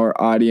gotten our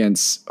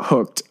audience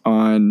hooked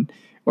on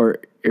or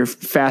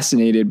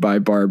fascinated by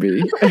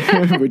Barbie,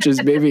 which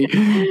is maybe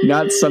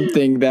not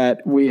something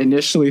that we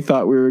initially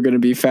thought we were going to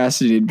be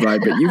fascinated by,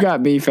 but you got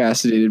me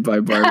fascinated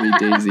by Barbie,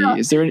 Daisy.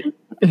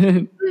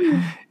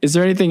 Is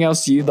there anything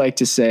else you'd like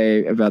to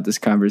say about this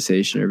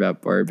conversation or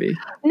about Barbie?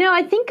 No,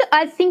 I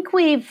think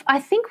we've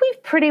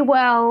pretty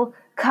well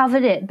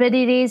covered it, but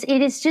it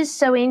is just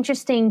so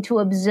interesting to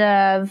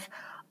observe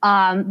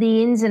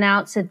the ins and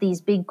outs of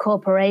these big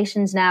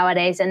corporations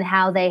nowadays and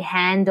how they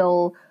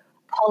handle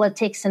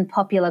politics and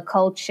popular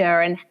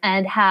culture,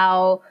 and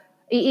how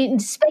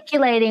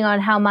speculating on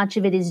how much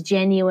of it is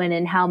genuine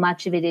and how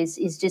much of it is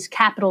just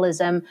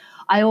capitalism.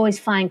 I always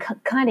find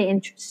kind of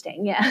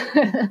interesting.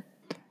 Yeah.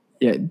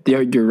 Yeah,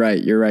 you're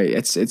right.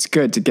 It's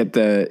good to get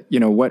the,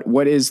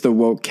 what is the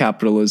woke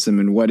capitalism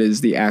and what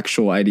is the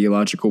actual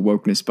ideological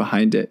wokeness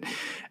behind it.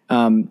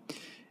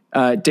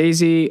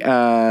 Daisy,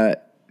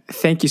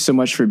 thank you so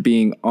much for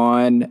being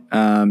on.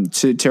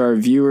 To our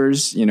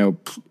viewers,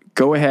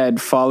 go ahead,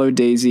 follow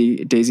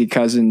Daisy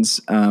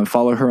Cousens,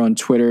 follow her on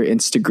Twitter,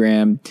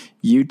 Instagram,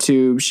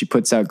 YouTube. She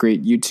puts out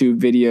great YouTube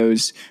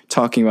videos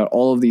talking about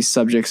all of these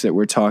subjects that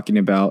we're talking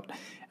about.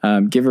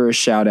 Give her a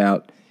shout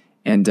out.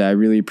 And I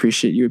really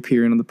appreciate you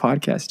appearing on the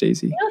podcast,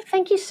 Daisy. Oh,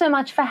 thank you so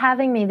much for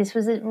having me. This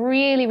was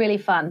really, really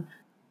fun.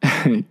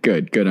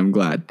 Good. I'm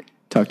glad.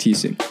 Talk to you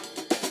soon.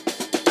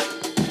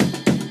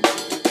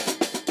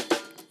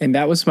 And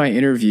that was my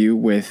interview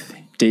with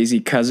Daisy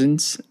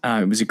Cousens.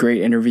 It was a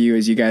great interview,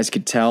 as you guys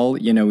could tell.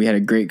 We had a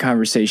great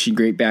conversation,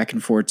 great back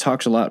and forth.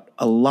 Talked a lot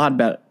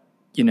about,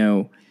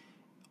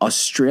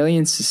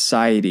 Australian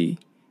society.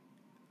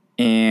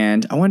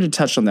 And I wanted to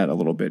touch on that a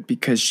little bit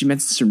because she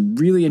mentioned some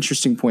really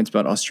interesting points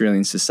about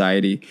Australian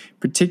society,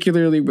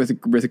 particularly with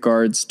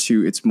regards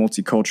to its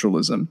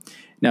multiculturalism.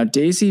 Now,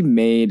 Daisy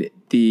made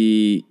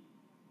the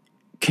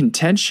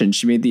contention,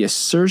 she made the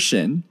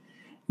assertion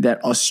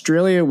that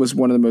Australia was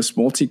one of the most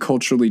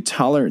multiculturally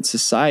tolerant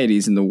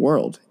societies in the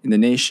world, in the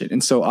nation.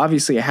 And so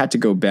obviously I had to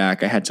go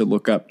back. I had to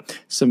look up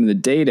some of the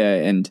data.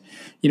 And,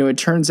 it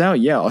turns out,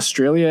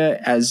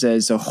 Australia as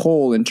a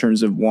whole, in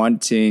terms of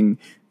wanting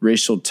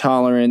racial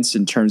tolerance,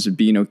 in terms of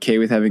being okay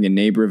with having a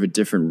neighbor of a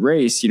different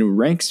race,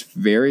 ranks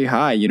very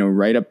high,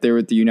 right up there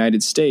with the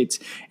United States.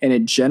 And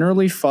it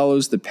generally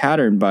follows the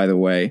pattern, by the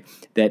way,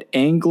 that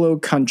Anglo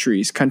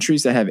countries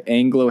that have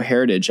Anglo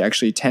heritage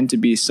actually tend to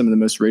be some of the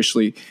most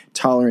racially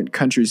tolerant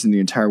countries in the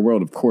entire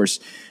world. Of course,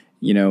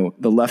 the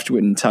left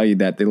wouldn't tell you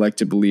that. They like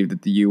to believe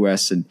that the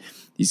U.S. and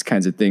these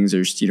kinds of things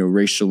are,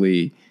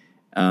 racially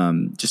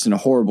just in a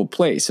horrible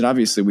place. And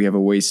obviously we have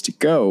a ways to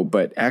go,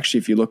 but actually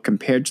if you look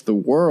compared to the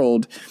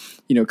world,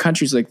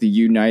 countries like the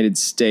United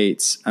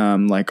States,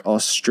 like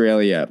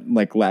Australia,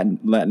 like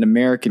Latin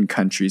American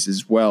countries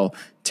as well,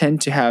 tend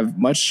to have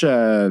much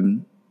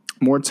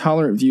more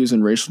tolerant views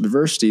on racial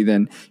diversity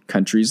than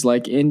countries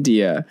like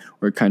India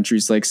or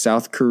countries like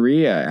South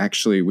Korea,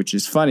 actually, which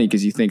is funny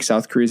because you think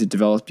South Korea is a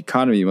developed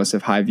economy, you must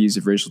have high views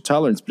of racial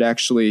tolerance, but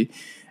actually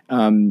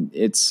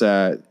it's,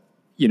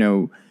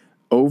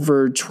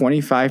 over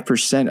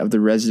 25% of the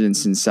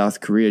residents in South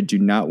Korea do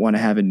not want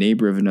to have a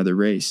neighbor of another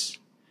race.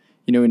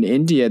 In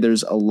India,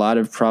 there's a lot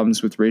of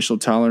problems with racial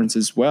tolerance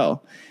as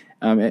well.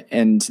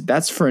 And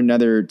that's for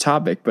another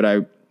topic. But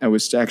I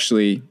was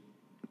actually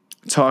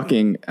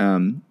talking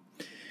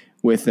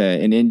with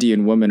an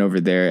Indian woman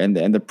over there, and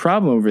the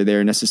problem over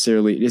there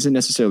isn't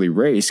necessarily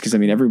race, because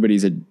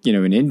everybody's an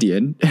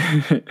Indian,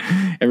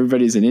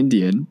 everybody's an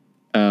Indian,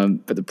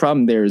 but the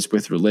problem there is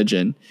with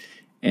religion,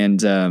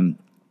 and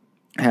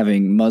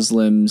having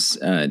Muslims,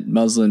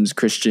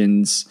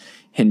 Christians,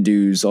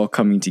 Hindus all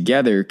coming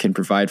together can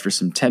provide for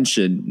some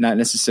tension, not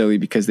necessarily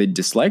because they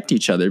disliked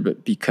each other,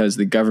 but because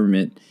the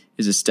government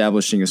is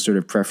establishing a sort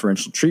of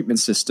preferential treatment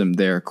system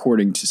there,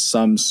 according to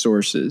some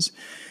sources.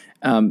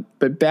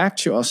 But back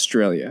to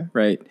Australia,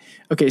 right?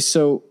 Okay,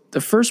 so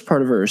the first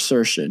part of our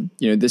assertion,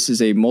 this is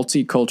a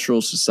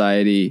multicultural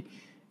society,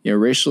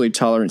 racially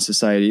tolerant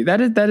society.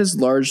 That is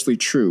largely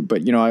true.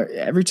 But,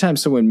 every time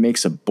someone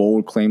makes a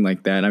bold claim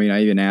like that,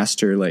 I even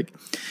asked her, like,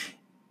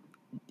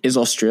 is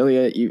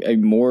Australia a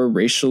more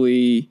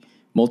racially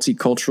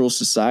multicultural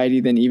society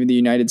than even the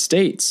United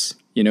States,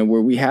 where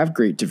we have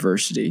great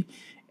diversity?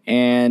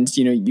 And,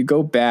 you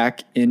go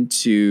back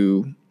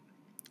into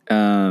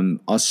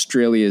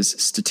Australia's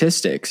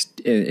statistics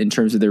in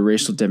terms of their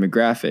racial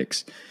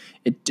demographics.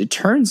 It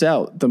turns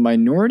out the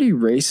minority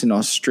race in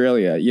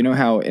Australia,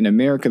 how in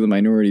America the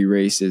minority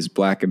race is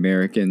Black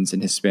Americans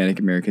and Hispanic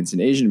Americans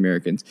and Asian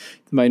Americans.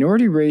 The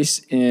minority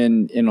race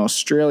in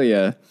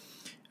Australia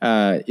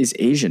is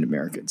Asian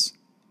Americans.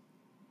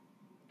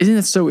 Isn't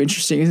that so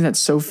interesting? Isn't that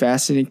so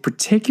fascinating?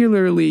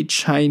 Particularly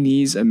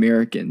Chinese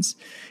Americans.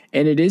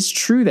 And it is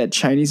true that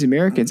Chinese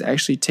Americans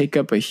actually take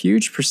up a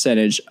huge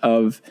percentage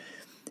of,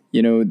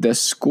 the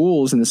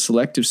schools and the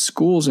selective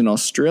schools in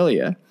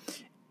Australia.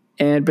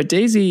 But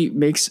Daisy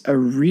makes a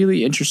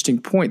really interesting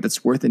point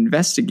that's worth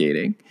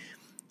investigating,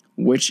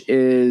 which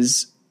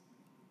is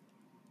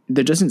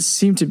there doesn't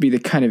seem to be the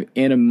kind of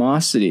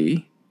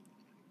animosity,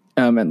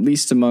 at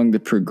least among the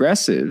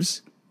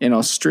progressives in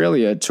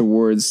Australia,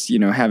 towards,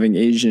 having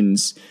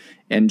Asians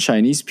and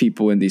Chinese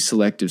people in these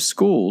selective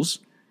schools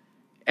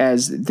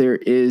as there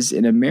is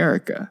in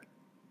America.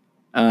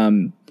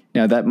 Now,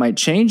 that might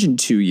change in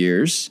 2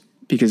 years,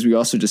 because we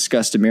also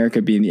discussed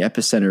America being the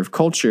epicenter of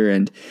culture,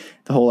 and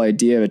the whole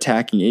idea of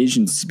attacking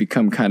Asians has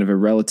become kind of a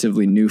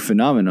relatively new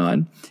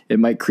phenomenon. It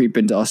might creep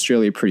into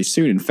Australia pretty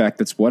soon. In fact,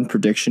 that's one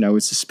prediction I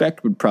would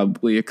suspect would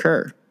probably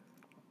occur.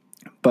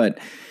 But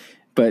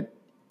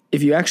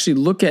if you actually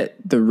look at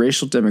the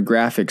racial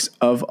demographics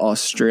of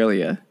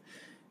Australia,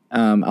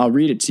 I'll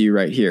read it to you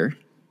right here.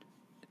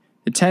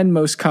 The 10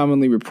 most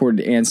commonly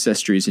reported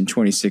ancestries in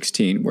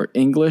 2016 were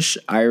English,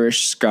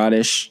 Irish,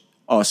 Scottish,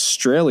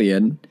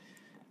 Australian,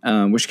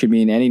 which could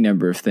mean any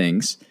number of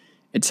things,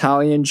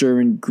 Italian,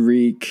 German,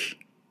 Greek,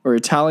 or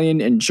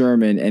Italian and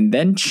German, and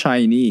then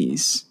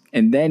Chinese,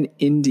 and then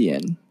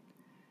Indian.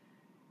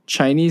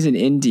 Chinese and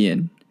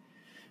Indian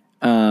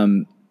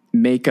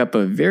make up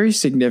a very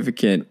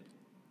significant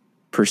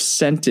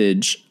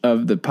percentage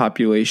of the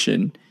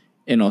population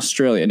in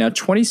Australia. Now,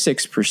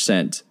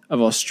 26%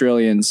 of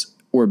Australians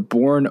were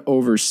born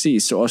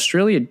overseas. So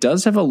Australia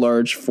does have a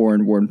large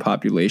foreign-born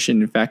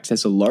population. In fact, it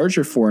has a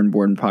larger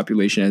foreign-born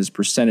population as a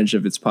percentage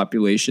of its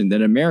population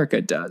than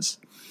America does.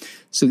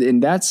 So in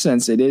that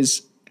sense, it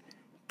is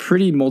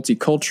pretty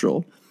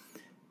multicultural.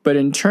 But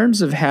in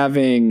terms of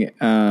having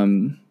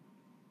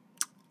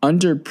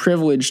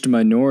underprivileged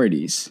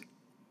minorities,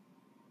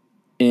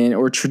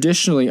 or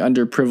traditionally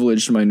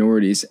underprivileged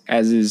minorities,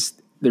 as is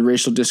the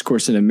racial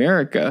discourse in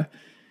America,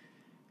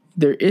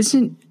 there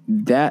isn't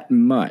that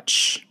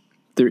much.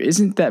 There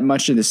isn't that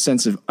much in the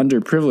sense of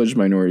underprivileged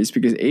minorities,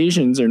 because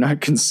Asians are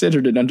not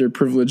considered an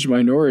underprivileged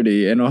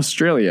minority in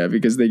Australia,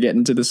 because they get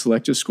into the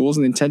selective schools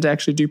and they tend to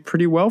actually do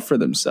pretty well for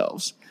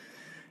themselves.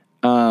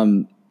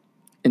 In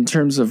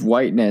terms of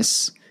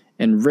whiteness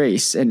and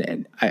race,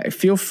 and I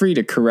feel free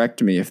to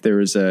correct me if there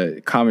is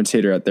a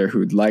commentator out there who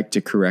would like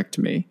to correct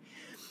me,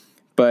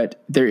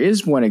 but there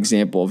is one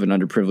example of an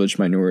underprivileged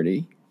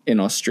minority in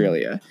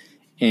Australia,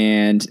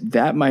 and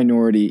that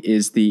minority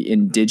is the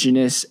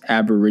Indigenous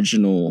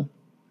Aboriginal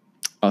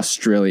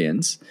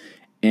Australians,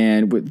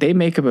 and they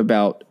make up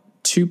about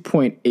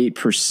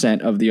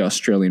 2.8% of the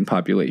Australian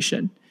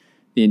population.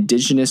 The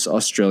Indigenous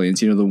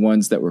Australians, the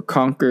ones that were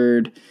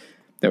conquered,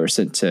 that were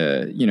sent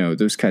to,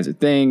 those kinds of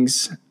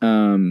things,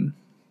 and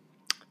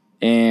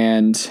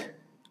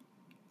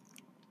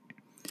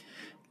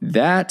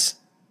that,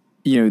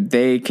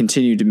 they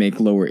continue to make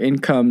lower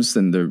incomes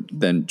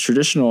than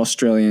traditional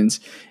Australians.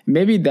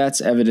 Maybe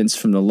that's evidence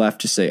from the left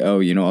to say,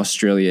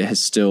 Australia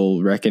is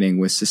still reckoning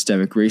with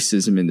systemic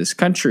racism in this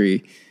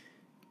country.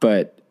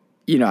 But,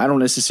 I don't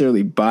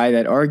necessarily buy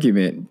that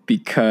argument,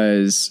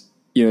 because,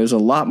 there's a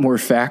lot more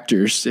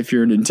factors if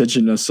you're an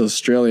Indigenous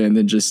Australian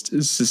than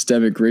just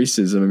systemic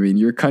racism. I mean,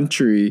 your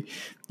country,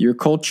 your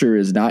culture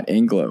is not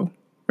Anglo,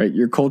 right?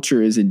 Your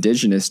culture is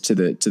indigenous to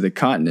the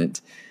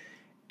continent.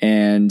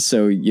 And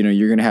so,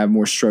 you're going to have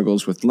more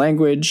struggles with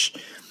language.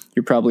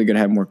 You're probably going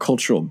to have more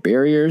cultural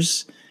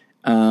barriers.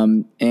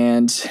 And,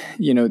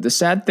 the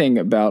sad thing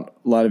about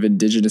a lot of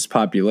indigenous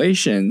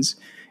populations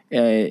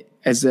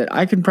is that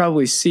I can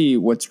probably see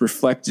what's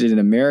reflected in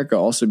America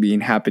also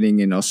being happening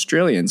in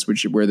Australians,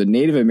 where the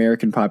Native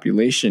American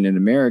population in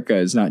America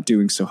is not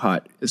doing so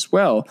hot as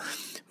well.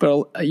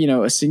 But,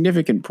 a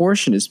significant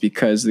portion is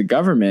because the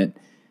government,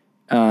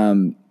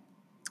 has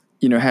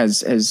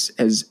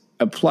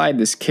applied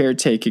this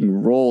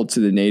caretaking role to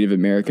the Native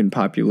American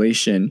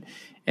population,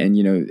 and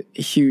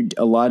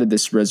a lot of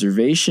this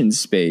reservation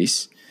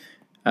space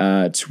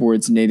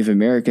towards Native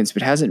Americans,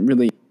 but hasn't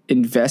really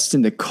invested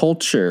in the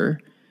culture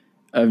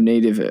of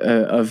Native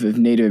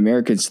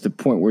Americans to the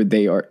point where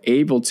they are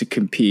able to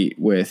compete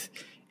with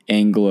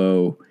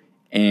Anglo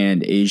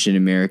and Asian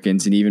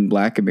Americans and even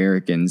Black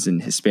Americans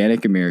and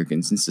Hispanic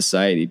Americans in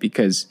society.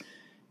 Because,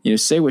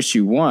 say what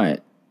you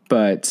want,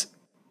 but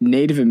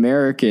Native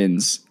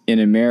Americans in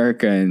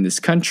America, in this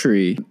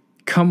country,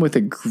 come with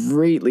a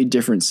greatly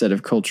different set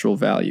of cultural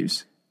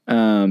values.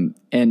 And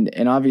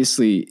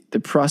obviously the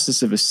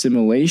process of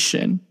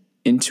assimilation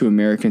into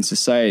American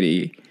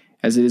society,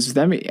 as it is with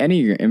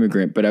any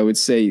immigrant, but I would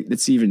say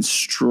it's even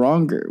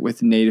stronger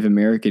with Native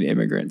American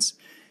immigrants,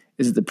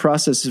 is that the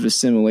process of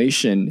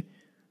assimilation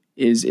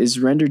is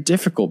rendered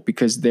difficult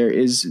because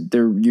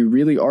you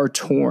really are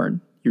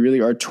torn. You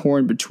really are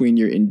torn between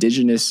your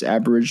indigenous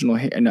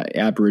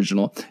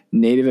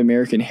Native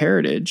American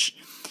heritage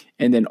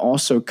and then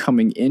also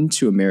coming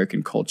into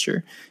American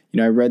culture.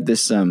 I read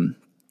this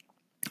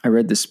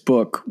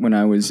book when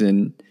I was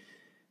in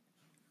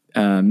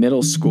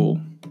middle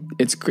school.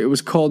 It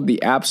was called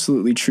The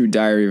Absolutely True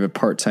Diary of a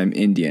Part-Time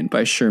Indian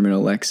by Sherman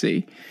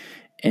Alexie.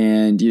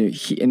 And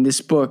in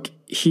this book,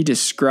 he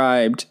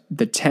described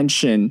the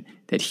tension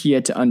that he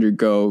had to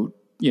undergo,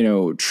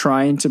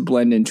 trying to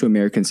blend into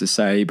American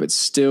society, but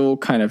still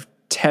kind of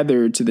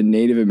tethered to the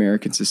Native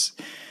American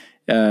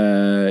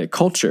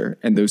culture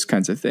and those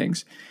kinds of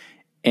things.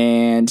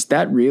 And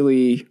that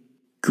really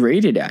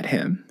grated at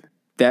him.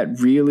 That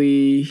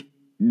really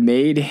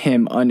made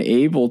him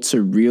unable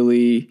to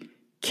really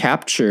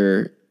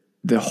capture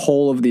the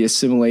whole of the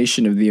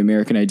assimilation of the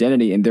American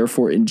identity and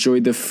therefore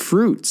enjoy the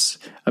fruits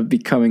of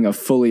becoming a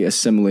fully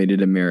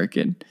assimilated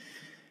American.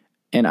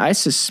 And I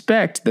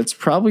suspect that's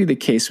probably the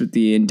case with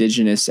the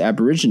indigenous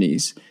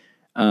Aborigines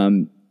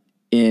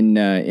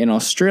in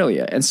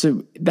Australia. And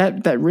so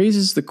that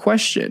raises the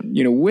question,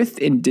 with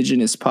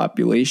indigenous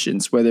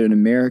populations, whether in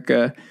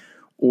America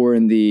or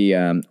in the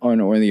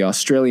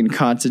Australian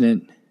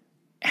continent,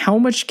 how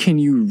much can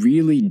you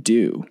really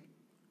do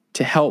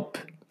to help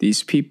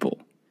these people?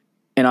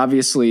 And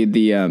obviously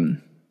the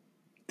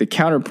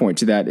counterpoint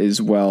to that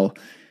is, well,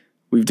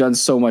 we've done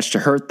so much to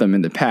hurt them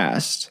in the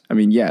past. I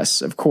mean,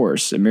 yes, of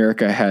course,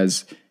 America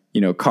has,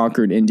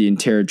 conquered Indian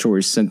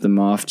territories, sent them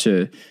off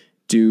to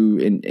do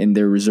in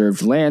their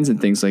reserved lands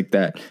and things like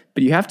that.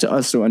 But you have to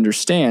also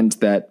understand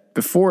that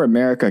before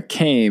America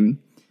came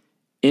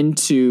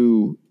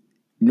into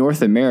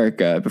North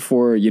America,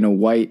 before,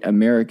 white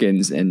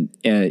Americans and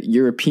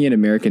European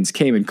Americans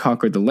came and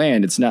conquered the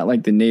land, it's not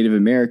like the Native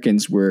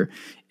Americans were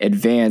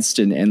advanced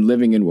and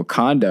living in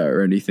Wakanda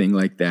or anything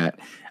like that.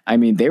 I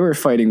mean, they were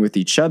fighting with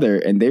each other,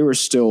 and they were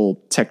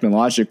still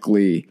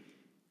technologically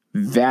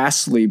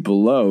vastly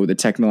below the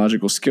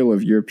technological skill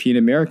of European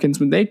Americans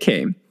when they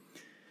came.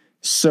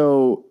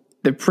 So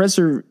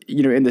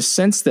in the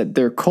sense that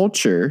their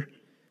culture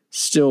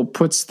still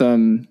puts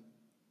them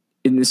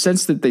in the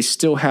sense that they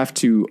still have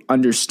to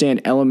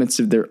understand elements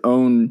of their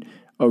own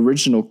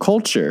original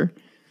culture,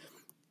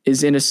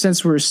 is in a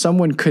sense where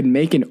someone could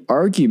make an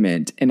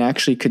argument and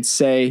actually could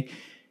say,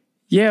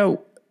 yeah,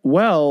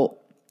 well,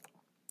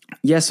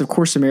 yes, of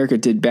course, America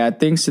did bad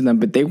things to them,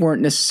 but they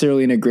weren't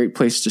necessarily in a great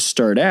place to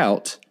start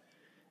out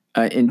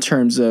in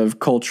terms of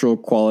cultural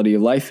quality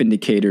of life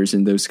indicators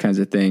and those kinds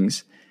of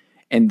things.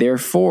 And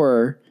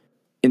therefore,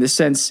 in the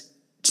sense,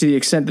 to the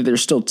extent that they're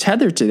still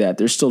tethered to that,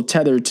 they're still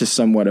tethered to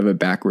somewhat of a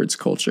backwards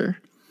culture.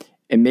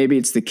 And maybe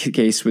it's the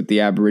case with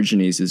the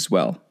Aborigines as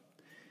well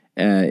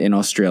in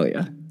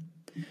Australia.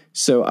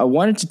 So I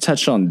wanted to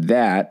touch on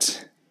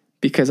that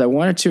because I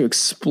wanted to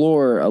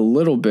explore a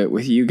little bit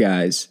with you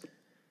guys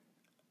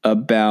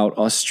about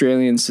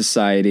Australian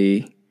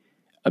society,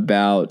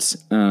 about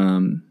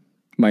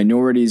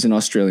minorities in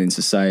Australian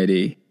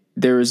society.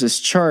 There was this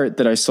chart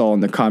that I saw in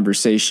the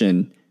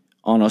conversation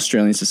on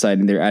Australian society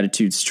and their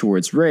attitudes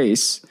towards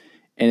race.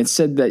 And it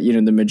said that,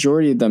 the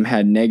majority of them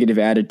had negative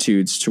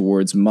attitudes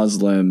towards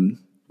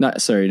Muslim, not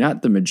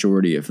the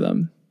majority of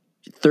them.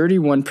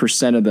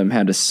 31% of them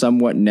had a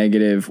somewhat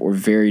negative or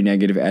very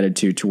negative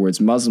attitude towards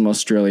Muslim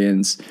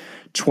Australians.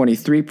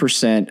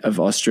 23%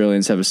 of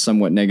Australians have a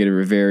somewhat negative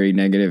or very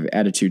negative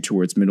attitude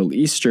towards Middle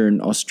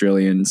Eastern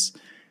Australians.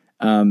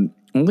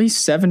 Only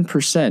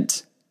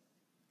 7%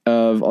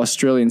 of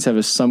Australians have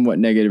a somewhat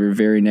negative or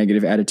very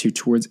negative attitude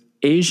towards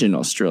Asian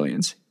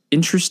Australians.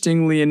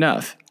 Interestingly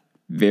enough,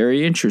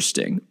 very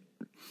interesting.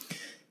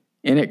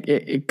 And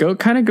it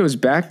kind of goes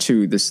back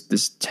to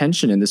this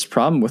tension and this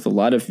problem with a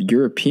lot of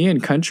European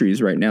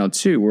countries right now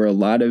too, where a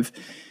lot of,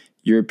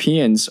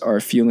 Europeans are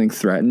feeling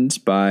threatened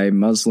by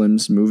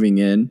Muslims moving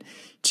in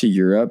to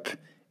Europe,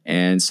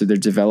 and so they're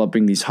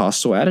developing these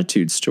hostile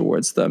attitudes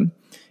towards them.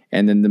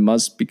 And then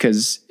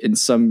because in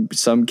some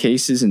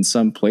cases, in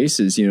some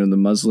places, the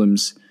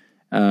Muslims,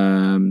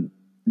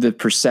 the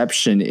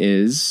perception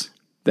is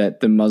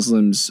that the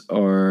Muslims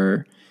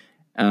are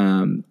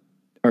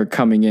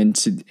coming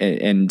into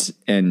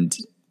and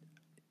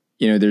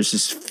there's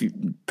this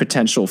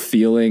potential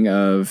feeling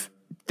of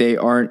they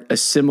aren't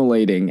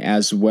assimilating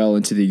as well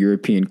into the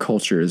European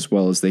culture as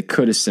well as they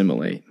could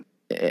assimilate.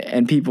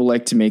 And people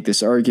like to make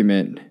this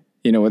argument,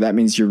 well, that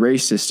means you're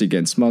racist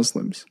against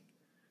Muslims.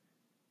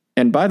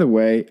 And by the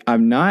way,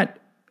 I'm not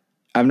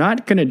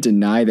going to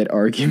deny that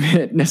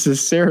argument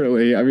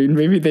necessarily. I mean,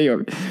 maybe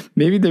there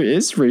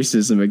is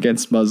racism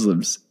against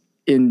Muslims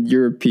in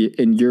Europe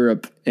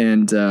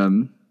and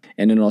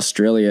in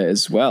Australia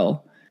as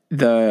well.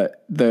 The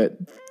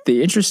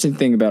interesting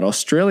thing about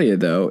Australia,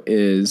 though,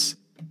 is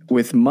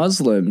with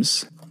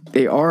Muslims,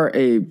 they are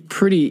a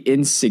pretty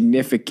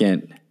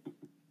insignificant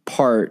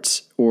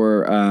part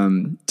or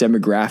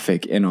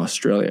demographic in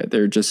Australia.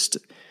 They're just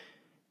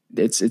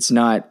it's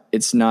not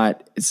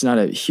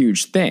a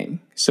huge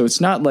thing. So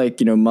it's not like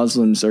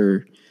Muslims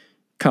are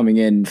coming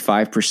in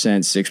 5%,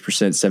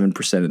 6%,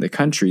 7% of the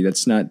country.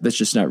 That's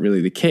just not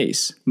really the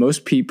case.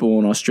 Most people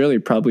in Australia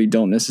probably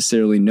don't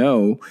necessarily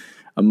know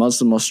a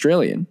Muslim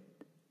Australian,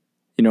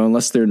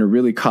 unless they're in a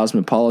really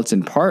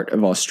cosmopolitan part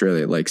of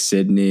Australia, like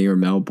Sydney or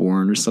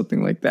Melbourne or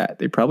something like that.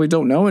 They probably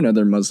don't know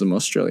another Muslim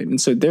Australian. And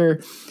so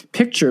their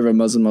picture of a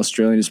Muslim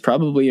Australian is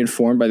probably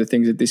informed by the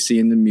things that they see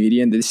in the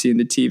media and they see in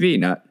the TV,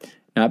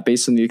 not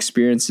based on the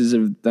experiences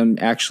of them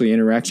actually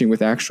interacting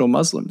with actual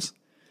Muslims.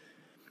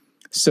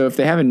 So if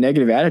they have a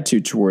negative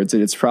attitude towards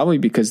it, it's probably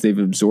because they've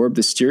absorbed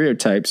the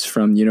stereotypes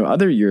from,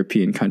 other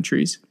European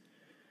countries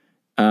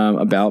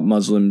about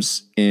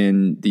Muslims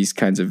in these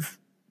kinds of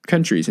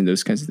countries and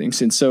those kinds of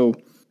things. And so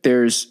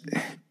there's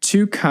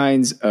two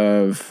kinds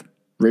of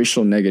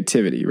racial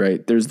negativity,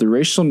 right? There's the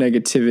racial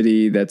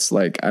negativity that's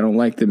like, I don't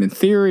like them in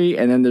theory.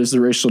 And then there's the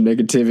racial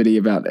negativity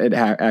about it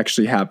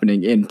actually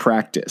happening in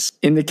practice.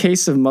 In the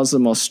case of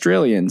Muslim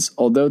Australians,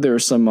 although there are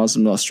some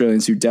Muslim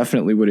Australians who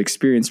definitely would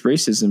experience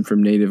racism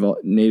from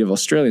native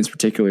Australians,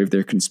 particularly if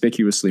they're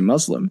conspicuously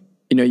Muslim,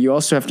 you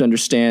also have to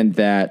understand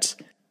that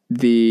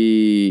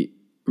the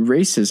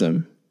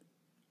racism,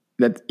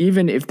 that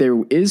even if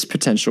there is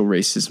potential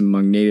racism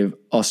among native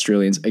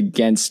Australians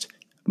against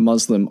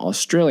Muslim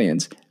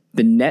Australians,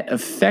 the net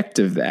effect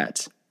of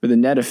that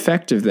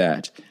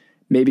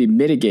may be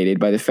mitigated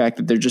by the fact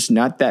that there are just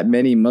not that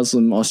many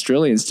Muslim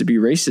Australians to be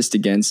racist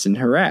against and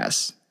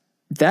harass.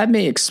 That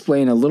may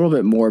explain a little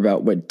bit more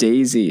about what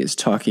Daisy is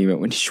talking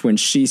about when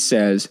she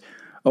says,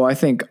 oh, I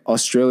think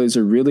Australia is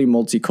a really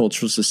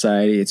multicultural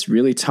society. It's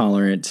really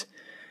tolerant.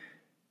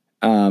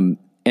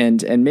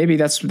 And maybe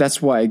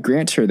that's why I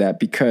grant her that,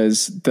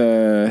 because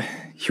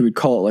you would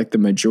call it like the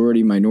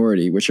majority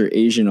minority, which are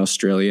Asian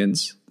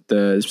Australians.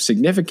 The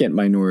significant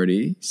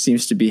minority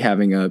seems to be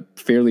having a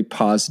fairly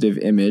positive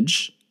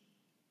image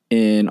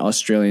in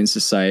Australian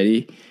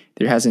society.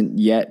 There hasn't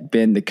yet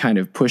been the kind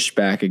of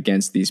pushback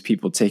against these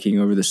people taking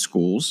over the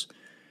schools.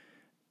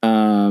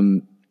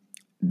 The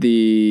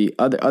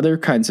other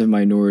kinds of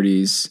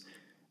minorities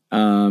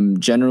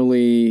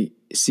generally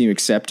seem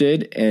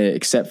accepted,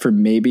 except for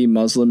maybe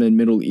Muslim and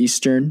Middle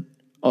Eastern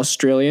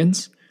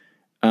Australians,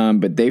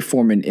 but they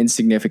form an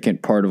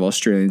insignificant part of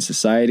Australian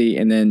society.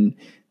 And then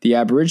the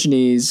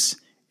Aborigines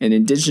and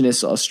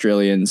Indigenous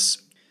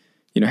Australians,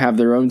 have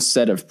their own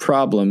set of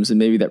problems, and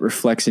maybe that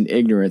reflects an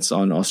ignorance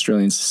on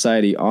Australian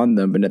society on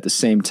them. But at the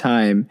same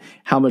time,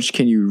 how much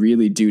can you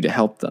really do to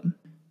help them?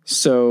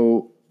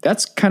 So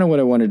that's kind of what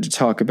I wanted to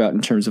talk about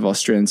in terms of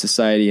Australian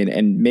society,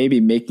 and maybe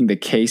making the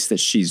case that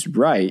she's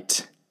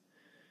right,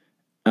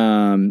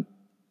 in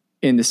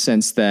the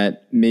sense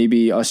that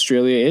maybe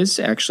Australia is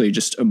actually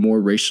just a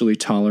more racially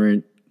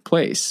tolerant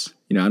place.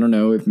 I don't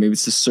know if maybe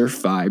it's the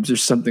surf vibes or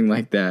something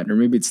like that. Or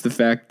maybe it's the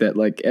fact that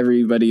like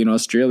everybody in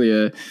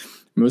Australia,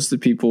 most of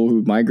the people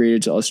who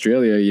migrated to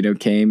Australia,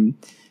 came,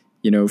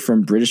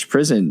 from British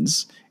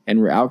prisons and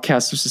were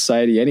outcasts of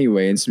society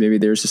anyway. And so maybe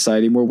their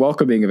society more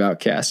welcoming of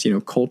outcasts.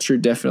 Culture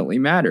definitely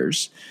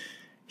matters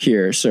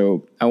here.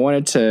 So I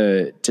wanted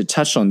to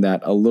touch on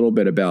that a little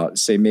bit about,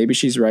 say, maybe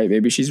she's right,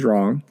 maybe she's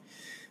wrong.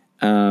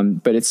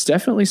 But it's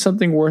definitely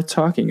something worth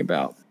talking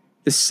about.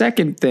 The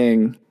second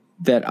thing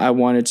that I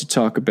wanted to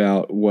talk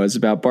about was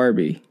about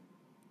Barbie,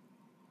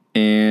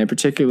 and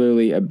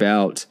particularly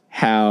about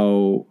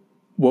how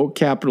woke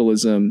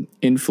capitalism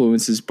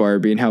influences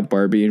Barbie and how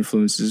Barbie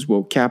influences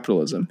woke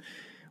capitalism.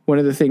 One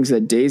of the things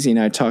that Daisy and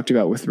I talked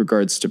about with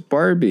regards to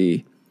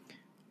Barbie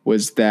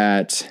was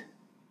that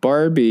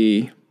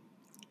Barbie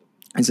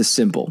is a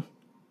symbol,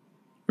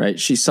 right?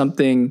 She's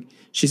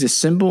a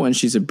symbol and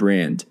she's a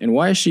brand. And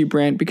why is she a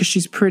brand? Because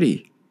she's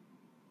pretty.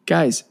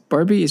 Guys,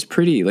 Barbie is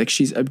pretty. Like,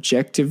 she's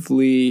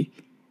objectively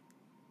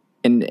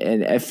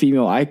a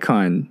female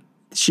icon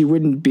she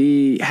wouldn't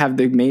have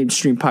the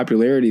mainstream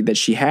popularity that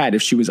she had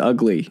if she was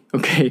ugly.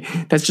 Okay.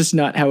 That's just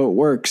not how it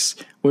works.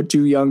 What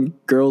do young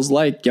girls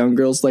like? Young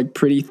girls like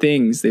pretty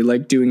things. They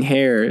like doing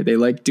hair. They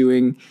like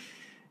doing,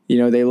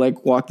 they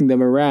like walking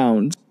them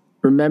around.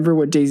 Remember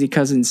what Daisy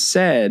Cousens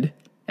said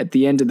at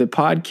the end of the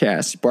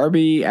podcast.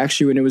 Barbie,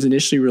 actually, when it was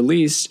initially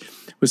released,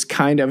 was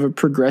kind of a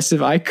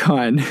progressive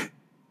icon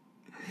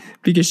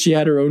because she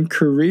had her own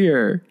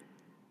career.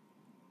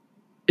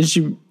 And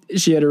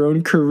she had her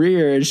own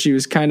career, and she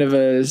was kind of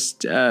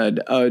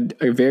a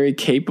very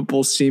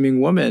capable seeming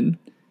woman.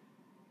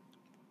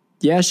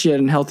 Yeah, she had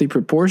unhealthy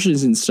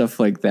proportions and stuff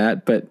like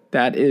that, but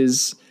that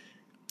is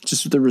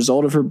just the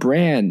result of her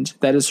brand.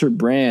 That is her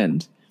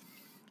brand.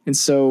 And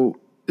so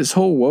this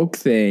whole woke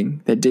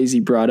thing that Daisy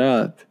brought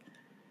up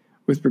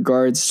with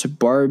regards to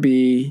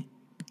Barbie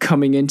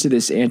coming into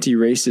this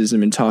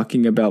anti-racism and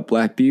talking about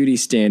black beauty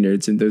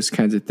standards and those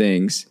kinds of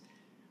things,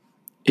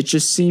 it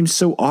just seems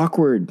so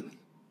awkward.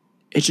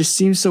 It just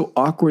seems so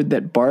awkward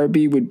that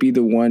Barbie would be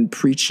the one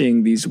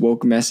preaching these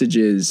woke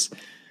messages,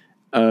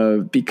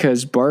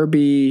 because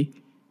Barbie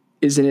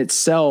is in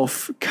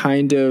itself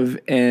kind of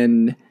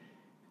an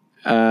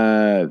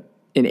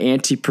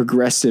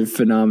anti-progressive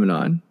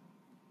phenomenon,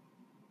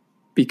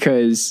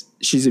 because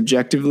she's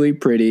objectively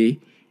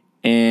pretty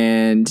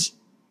and,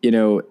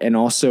 and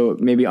also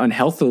maybe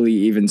unhealthily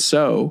even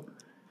so.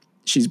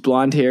 She's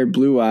blonde haired,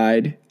 blue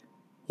eyed,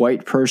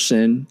 white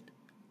person,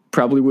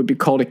 probably would be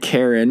called a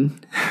Karen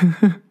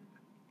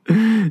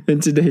in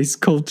today's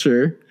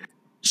culture.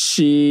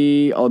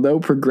 She, although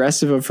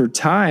progressive of her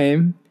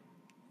time,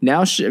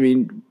 now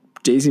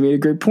Daisy made a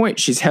great point.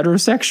 She's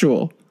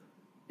heterosexual,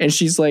 and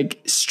she's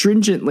like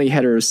stringently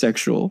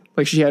heterosexual.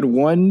 Like, she had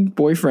one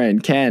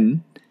boyfriend,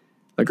 Ken,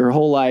 like her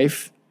whole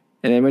life.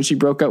 And then when she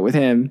broke up with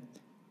him,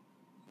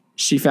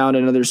 she found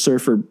another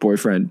surfer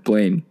boyfriend,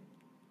 Blaine.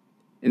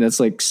 And that's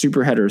like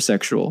super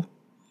heterosexual.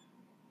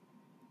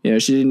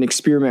 She didn't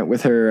experiment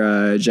with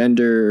her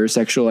gender or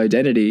sexual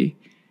identity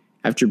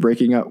after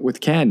breaking up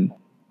with Ken.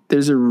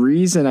 There's a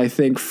reason, I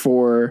think,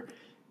 for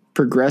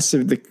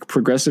the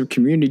progressive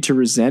community to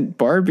resent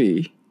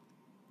Barbie,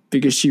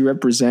 because she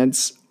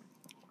represents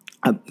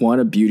a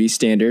beauty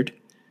standard,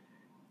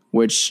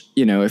 which,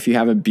 if you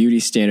have a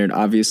beauty standard,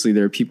 obviously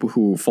there are people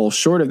who fall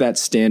short of that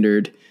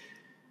standard,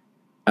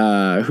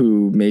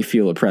 who may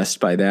feel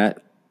oppressed by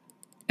that.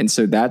 And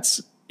so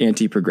that's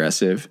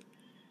anti-progressive.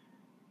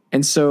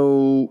 And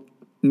so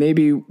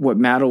maybe what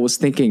Maddle was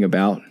thinking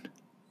about,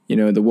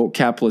 the woke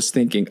capitalist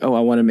thinking, oh, I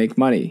want to make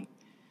money.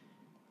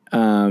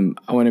 I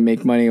want to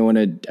make money.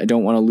 I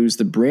don't want to lose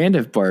the brand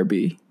of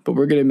Barbie, but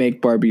we're going to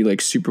make Barbie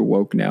like super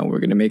woke now. We're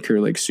going to make her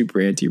like super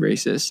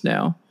anti-racist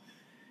now.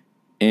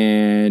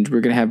 And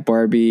we're going to have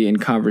Barbie in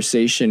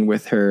conversation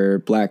with her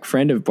black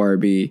friend of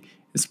Barbie.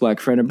 This black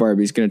friend of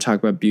Barbie is going to talk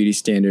about beauty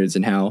standards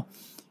and how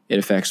it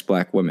affects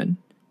black women.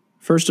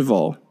 First of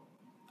all,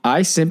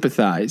 I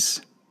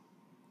sympathize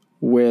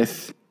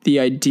with the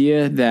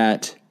idea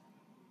that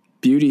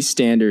beauty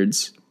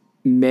standards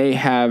may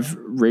have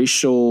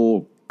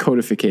racial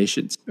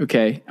codifications.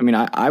 Okay.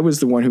 I was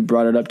the one who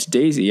brought it up to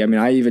Daisy.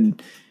 I even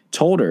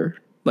told her,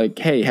 like,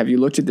 hey, have you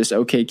looked at this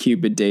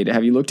OkCupid data?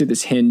 Have you looked at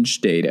this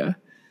Hinge data?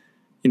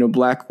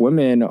 Black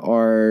women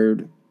are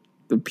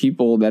the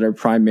people that are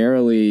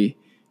primarily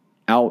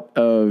out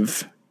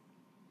of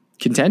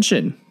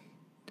contention.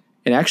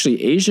 And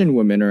actually, Asian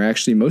women are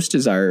actually most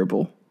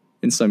desirable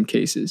in some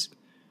cases.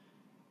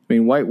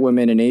 White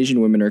women and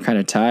Asian women are kind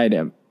of tied.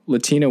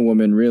 Latina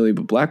women, really,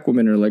 but black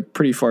women are like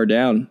pretty far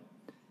down.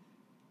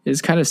 It's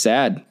kind of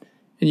sad.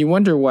 And you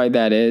wonder why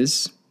that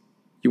is.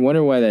 These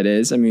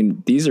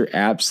are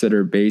apps that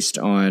are based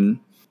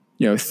on,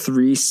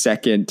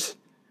 3-second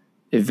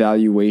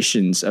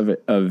evaluations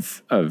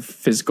of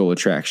physical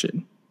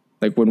attraction.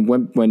 Like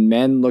when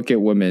men look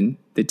at women,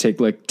 they take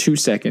like 2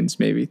 seconds,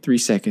 maybe 3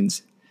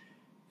 seconds,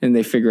 and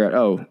they figure out,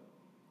 oh,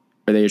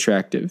 are they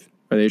attractive?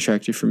 Are they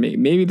attractive for me?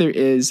 Maybe there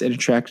is an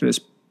attractiveness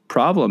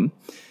problem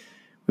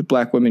with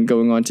black women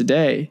going on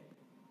today,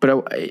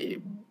 but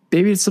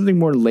maybe it's something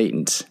more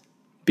latent,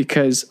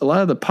 because a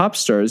lot of the pop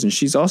stars, and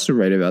she's also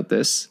right about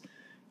this,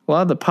 a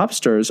lot of the pop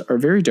stars are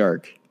very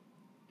dark.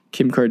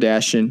 Kim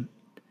Kardashian,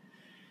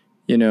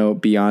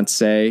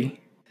 Beyonce,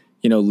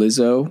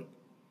 Lizzo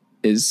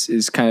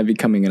is kind of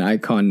becoming an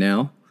icon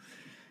now.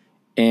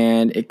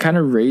 And it kind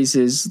of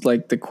raises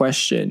like the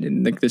question,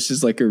 and like this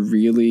is like a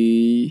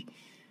really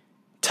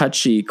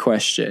touchy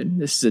question.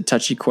 This is a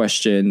touchy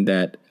question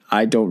that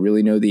I don't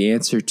really know the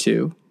answer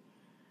to.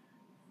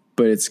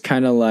 But it's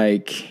kind of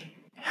like,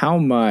 how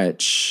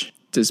much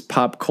does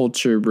pop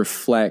culture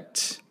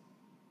reflect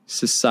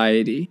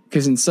society?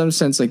 Because in some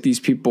sense, like,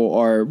 these people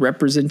are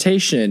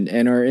representation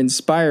and are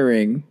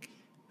inspiring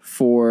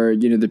for,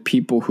 the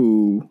people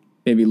who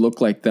maybe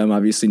look like them.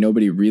 Obviously,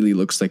 nobody really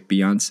looks like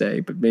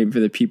Beyonce, but maybe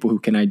for the people who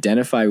can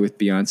identify with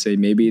Beyonce,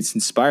 maybe it's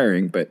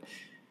inspiring. But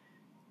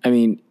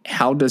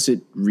how does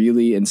it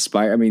really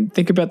inspire?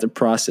 Think about the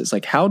process.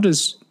 Like,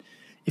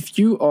 if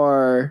you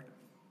are,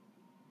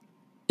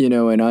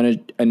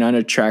 an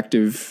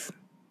unattractive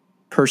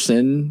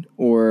person,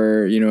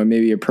 or,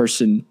 maybe a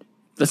person,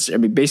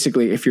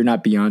 basically, if you're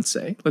not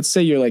Beyonce, let's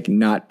say you're like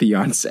not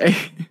Beyonce,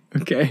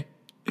 okay?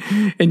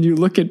 And you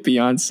look at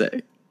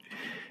Beyonce,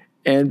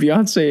 and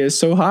Beyonce is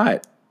so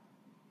hot.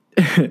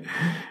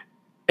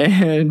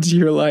 And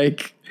you're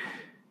like,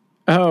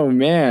 oh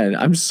man,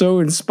 I'm so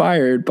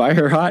inspired by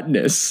her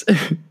hotness.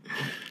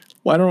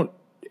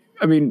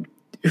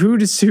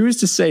 Who's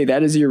to say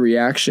that is your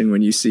reaction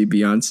when you see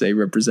Beyonce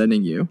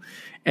representing you?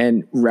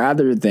 And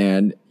rather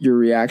than, your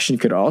reaction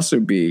could also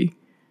be,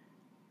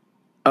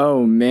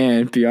 oh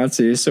man,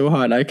 Beyonce is so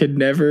hot, I could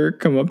never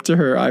come up to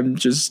her. I'm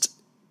just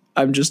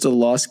a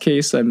lost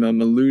case. I'm a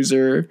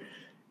loser.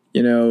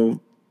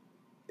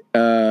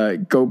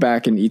 Go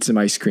back and eat some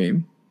ice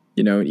cream,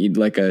 and eat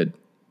like a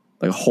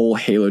whole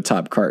Halo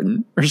Top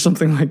carton or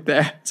something like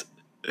that.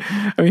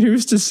 I mean,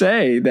 who's to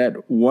say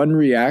that one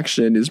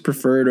reaction is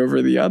preferred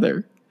over the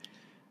other?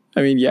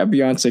 I mean, yeah,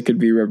 Beyonce could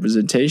be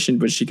representation,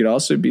 but she could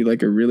also be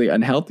like a really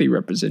unhealthy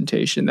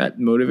representation that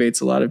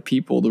motivates a lot of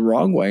people the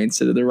wrong way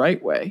instead of the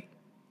right way.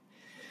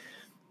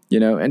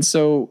 And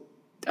so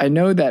I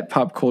know that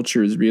pop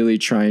culture is really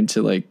trying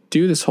to like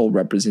do this whole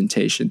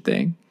representation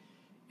thing.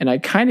 And I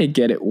kind of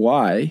get it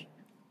why,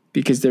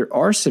 because there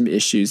are some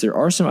issues. There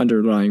are some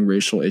underlying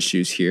racial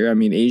issues here. I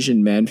mean,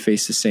 Asian men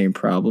face the same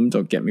problem.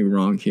 Don't get me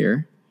wrong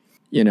here.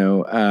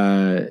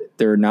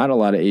 There are not a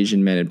lot of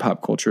Asian men in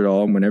pop culture at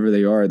all. And whenever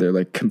they are, they're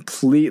like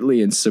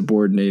completely in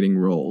subordinating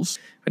roles.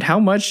 But how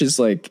much is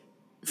like,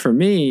 for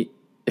me,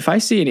 if I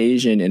see an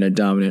Asian in a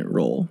dominant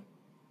role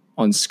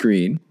on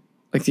screen,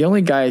 like the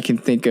only guy I can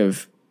think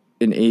of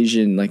an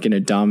Asian like in a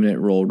dominant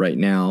role right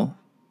now,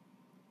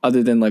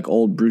 other than like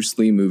old Bruce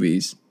Lee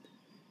movies,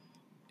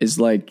 is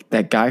like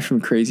that guy from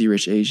Crazy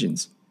Rich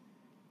Asians.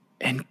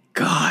 And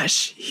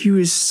gosh, he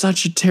was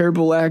such a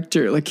terrible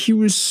actor. Like, he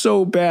was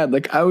so bad.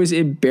 Like, I was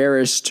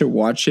embarrassed to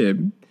watch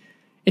him.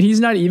 And he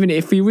wasn't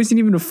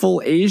even a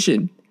full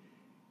Asian,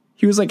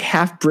 he was like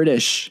half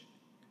British.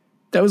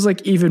 That was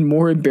like even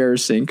more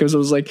embarrassing, because it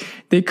was like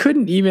they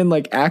couldn't even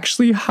like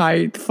actually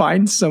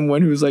find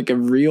someone who's like a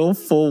real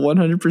full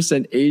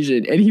 100%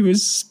 Asian, and he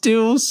was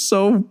still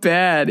so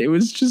bad. It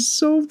was just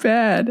so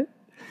bad.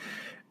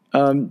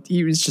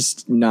 He was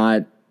just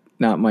not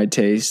my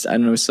taste. I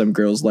know some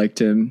girls liked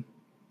him.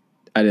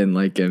 I didn't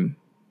like him.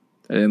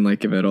 I didn't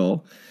like him at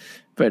all.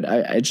 But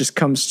it just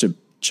comes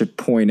to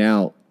point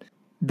out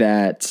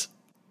that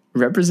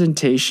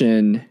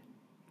representation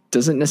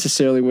doesn't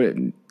necessarily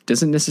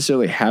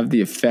have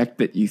the effect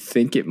that you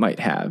think it might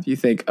have. You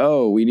think,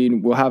 oh,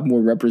 we'll have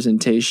more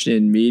representation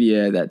in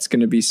media that's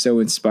going to be so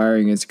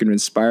inspiring. It's going to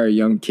inspire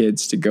young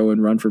kids to go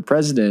and run for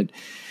president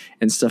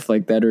and stuff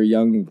like that, or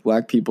young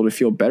Black people to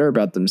feel better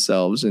about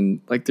themselves.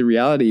 And like, the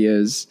reality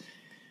is,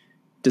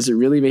 does it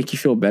really make you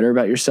feel better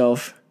about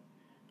yourself?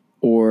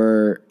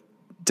 Or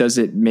does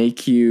it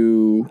make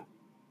you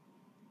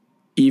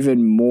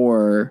even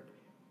more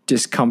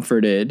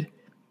discomforted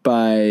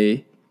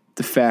by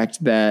the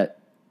fact that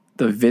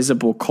the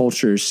visible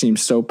culture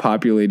seems so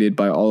populated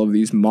by all of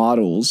these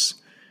models,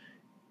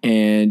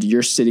 and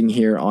you're sitting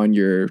here on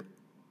your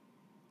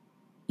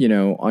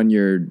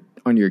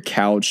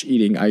couch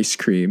eating ice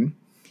cream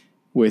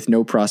with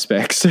no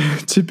prospects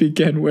to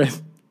begin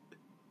with?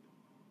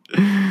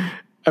 I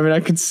mean,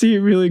 I could see it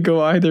really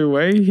go either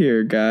way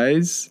here,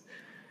 guys.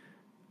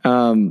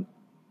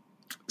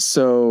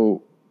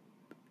 So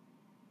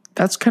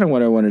that's kind of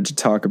what I wanted to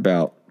talk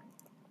about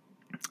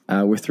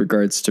with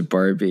regards to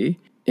Barbie,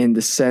 in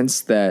the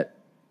sense that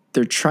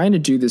they're trying to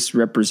do this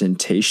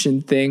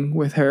representation thing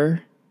with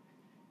her.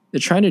 They're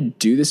trying to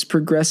do this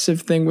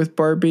progressive thing with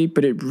Barbie,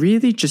 but it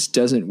really just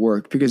doesn't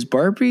work, because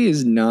Barbie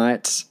is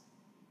not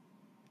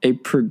the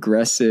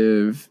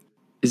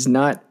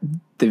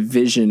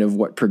vision of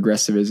what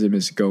progressivism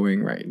is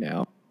going right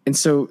now. And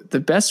so the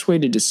best way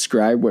to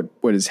describe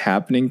what is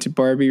happening to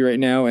Barbie right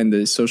now, and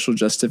the social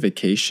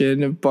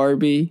justification of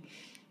Barbie,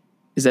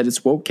 is that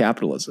it's woke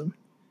capitalism.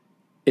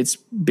 It's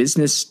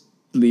business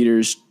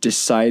leaders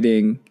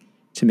deciding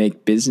to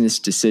make business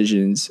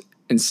decisions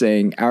and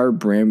saying, our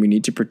brand, we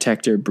need to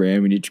protect our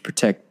brand. We need to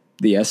protect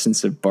the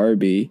essence of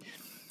Barbie.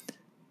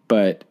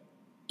 But,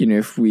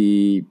 if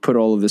we put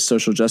all of the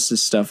social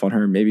justice stuff on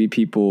her, maybe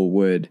people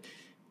would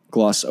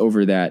gloss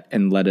over that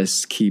and let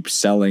us keep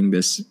selling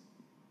this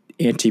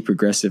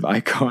anti-progressive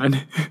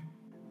icon.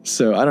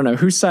 So I don't know,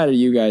 whose side are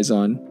you guys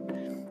on?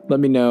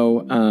 Let me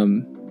know.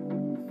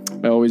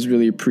 I always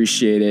really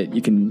appreciate it.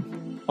 You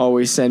can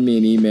always send me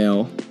an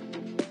email,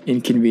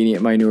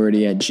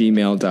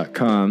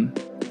 inconvenientminority@gmail.com.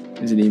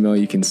 There's an email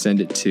you can send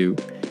it to.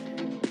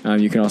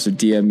 You can also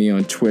DM me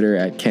on Twitter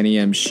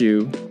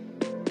 @KennyMShoe.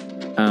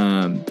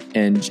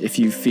 And if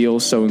you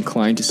feel so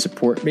inclined to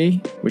support me,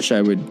 which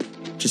I would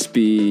just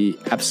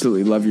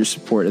absolutely love your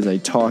support as I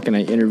talk and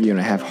I interview and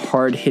I have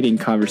hard-hitting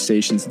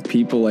conversations with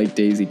people like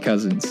Daisy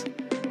Cousens.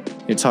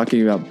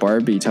 Talking about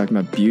Barbie, talking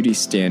about beauty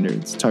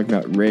standards, talking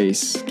about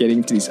race,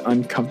 getting to these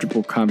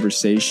uncomfortable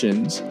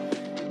conversations,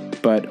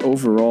 but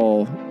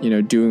overall,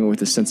 doing it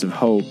with a sense of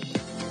hope.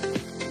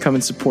 come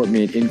and support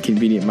me at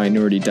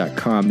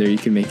inconvenientminority.com. There you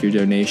can make your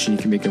donation. You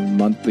can make a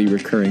monthly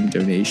recurring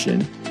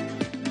donation.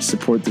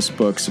 Support this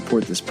book,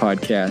 support this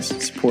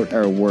podcast, support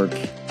our work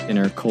in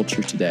our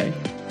culture today.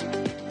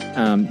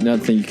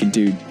 Another thing you can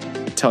do,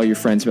 tell your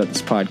friends about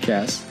this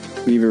podcast.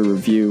 Leave a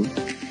review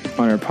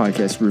on our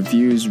podcast.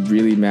 Reviews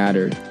really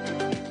matter.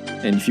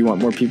 And if you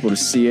want more people to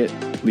see it,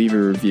 leave a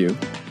review.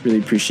 Really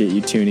appreciate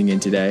you tuning in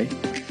today.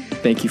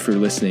 Thank you for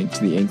listening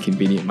to the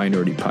Inconvenient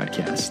Minority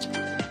Podcast.